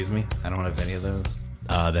 Excuse me? I don't have any of those.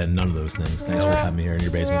 then none of those things. Thanks for having me here in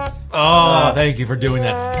your basement. Oh, thank you for doing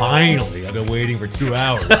that. Finally, I've been waiting for 2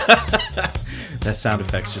 hours. That sound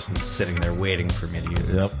effect's just been sitting there waiting for me to use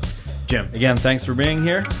it. Yep. Jim, again, thanks for being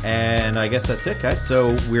here. And I guess that's it, guys.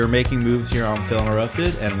 So we're making moves here on Phil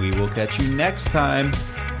Interrupted, and we will catch you next time.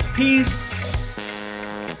 Peace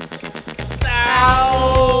out.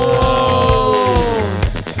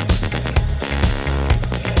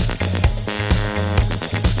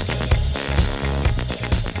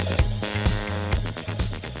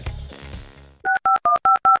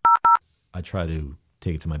 I try to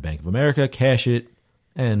take it to my Bank of America, cash it,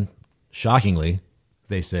 and shockingly,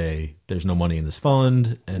 they say there's no money in this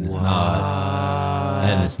fund, and it's not.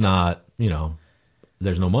 And it's not,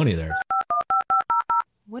 there's no money there.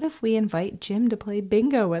 What if we invite Jim to play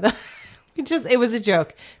bingo with us? It was a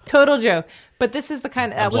joke. Total joke. But this is the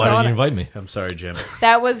kind of... Why didn't you invite me? I'm sorry, Jim.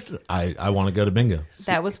 That was... I want to go to bingo.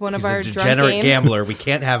 That was one of He's our a drunk degenerate games. gambler. We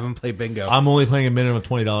can't have him play bingo. I'm only playing a minimum of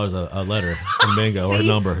 $20 a letter in bingo or a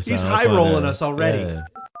number. So He's that's high fine, rolling us already.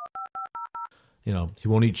 He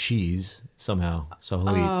won't eat cheese somehow. So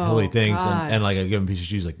he'll eat things. God. And like I give him a piece of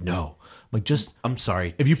cheese, like, no. I'm like, I'm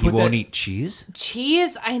sorry. If you he put won't that- eat cheese?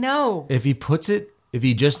 Cheese? I know. if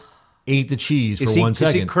he just ate the cheese for Is he 1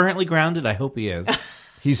 second. currently grounded? I hope he is.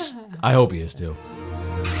 I hope he is too.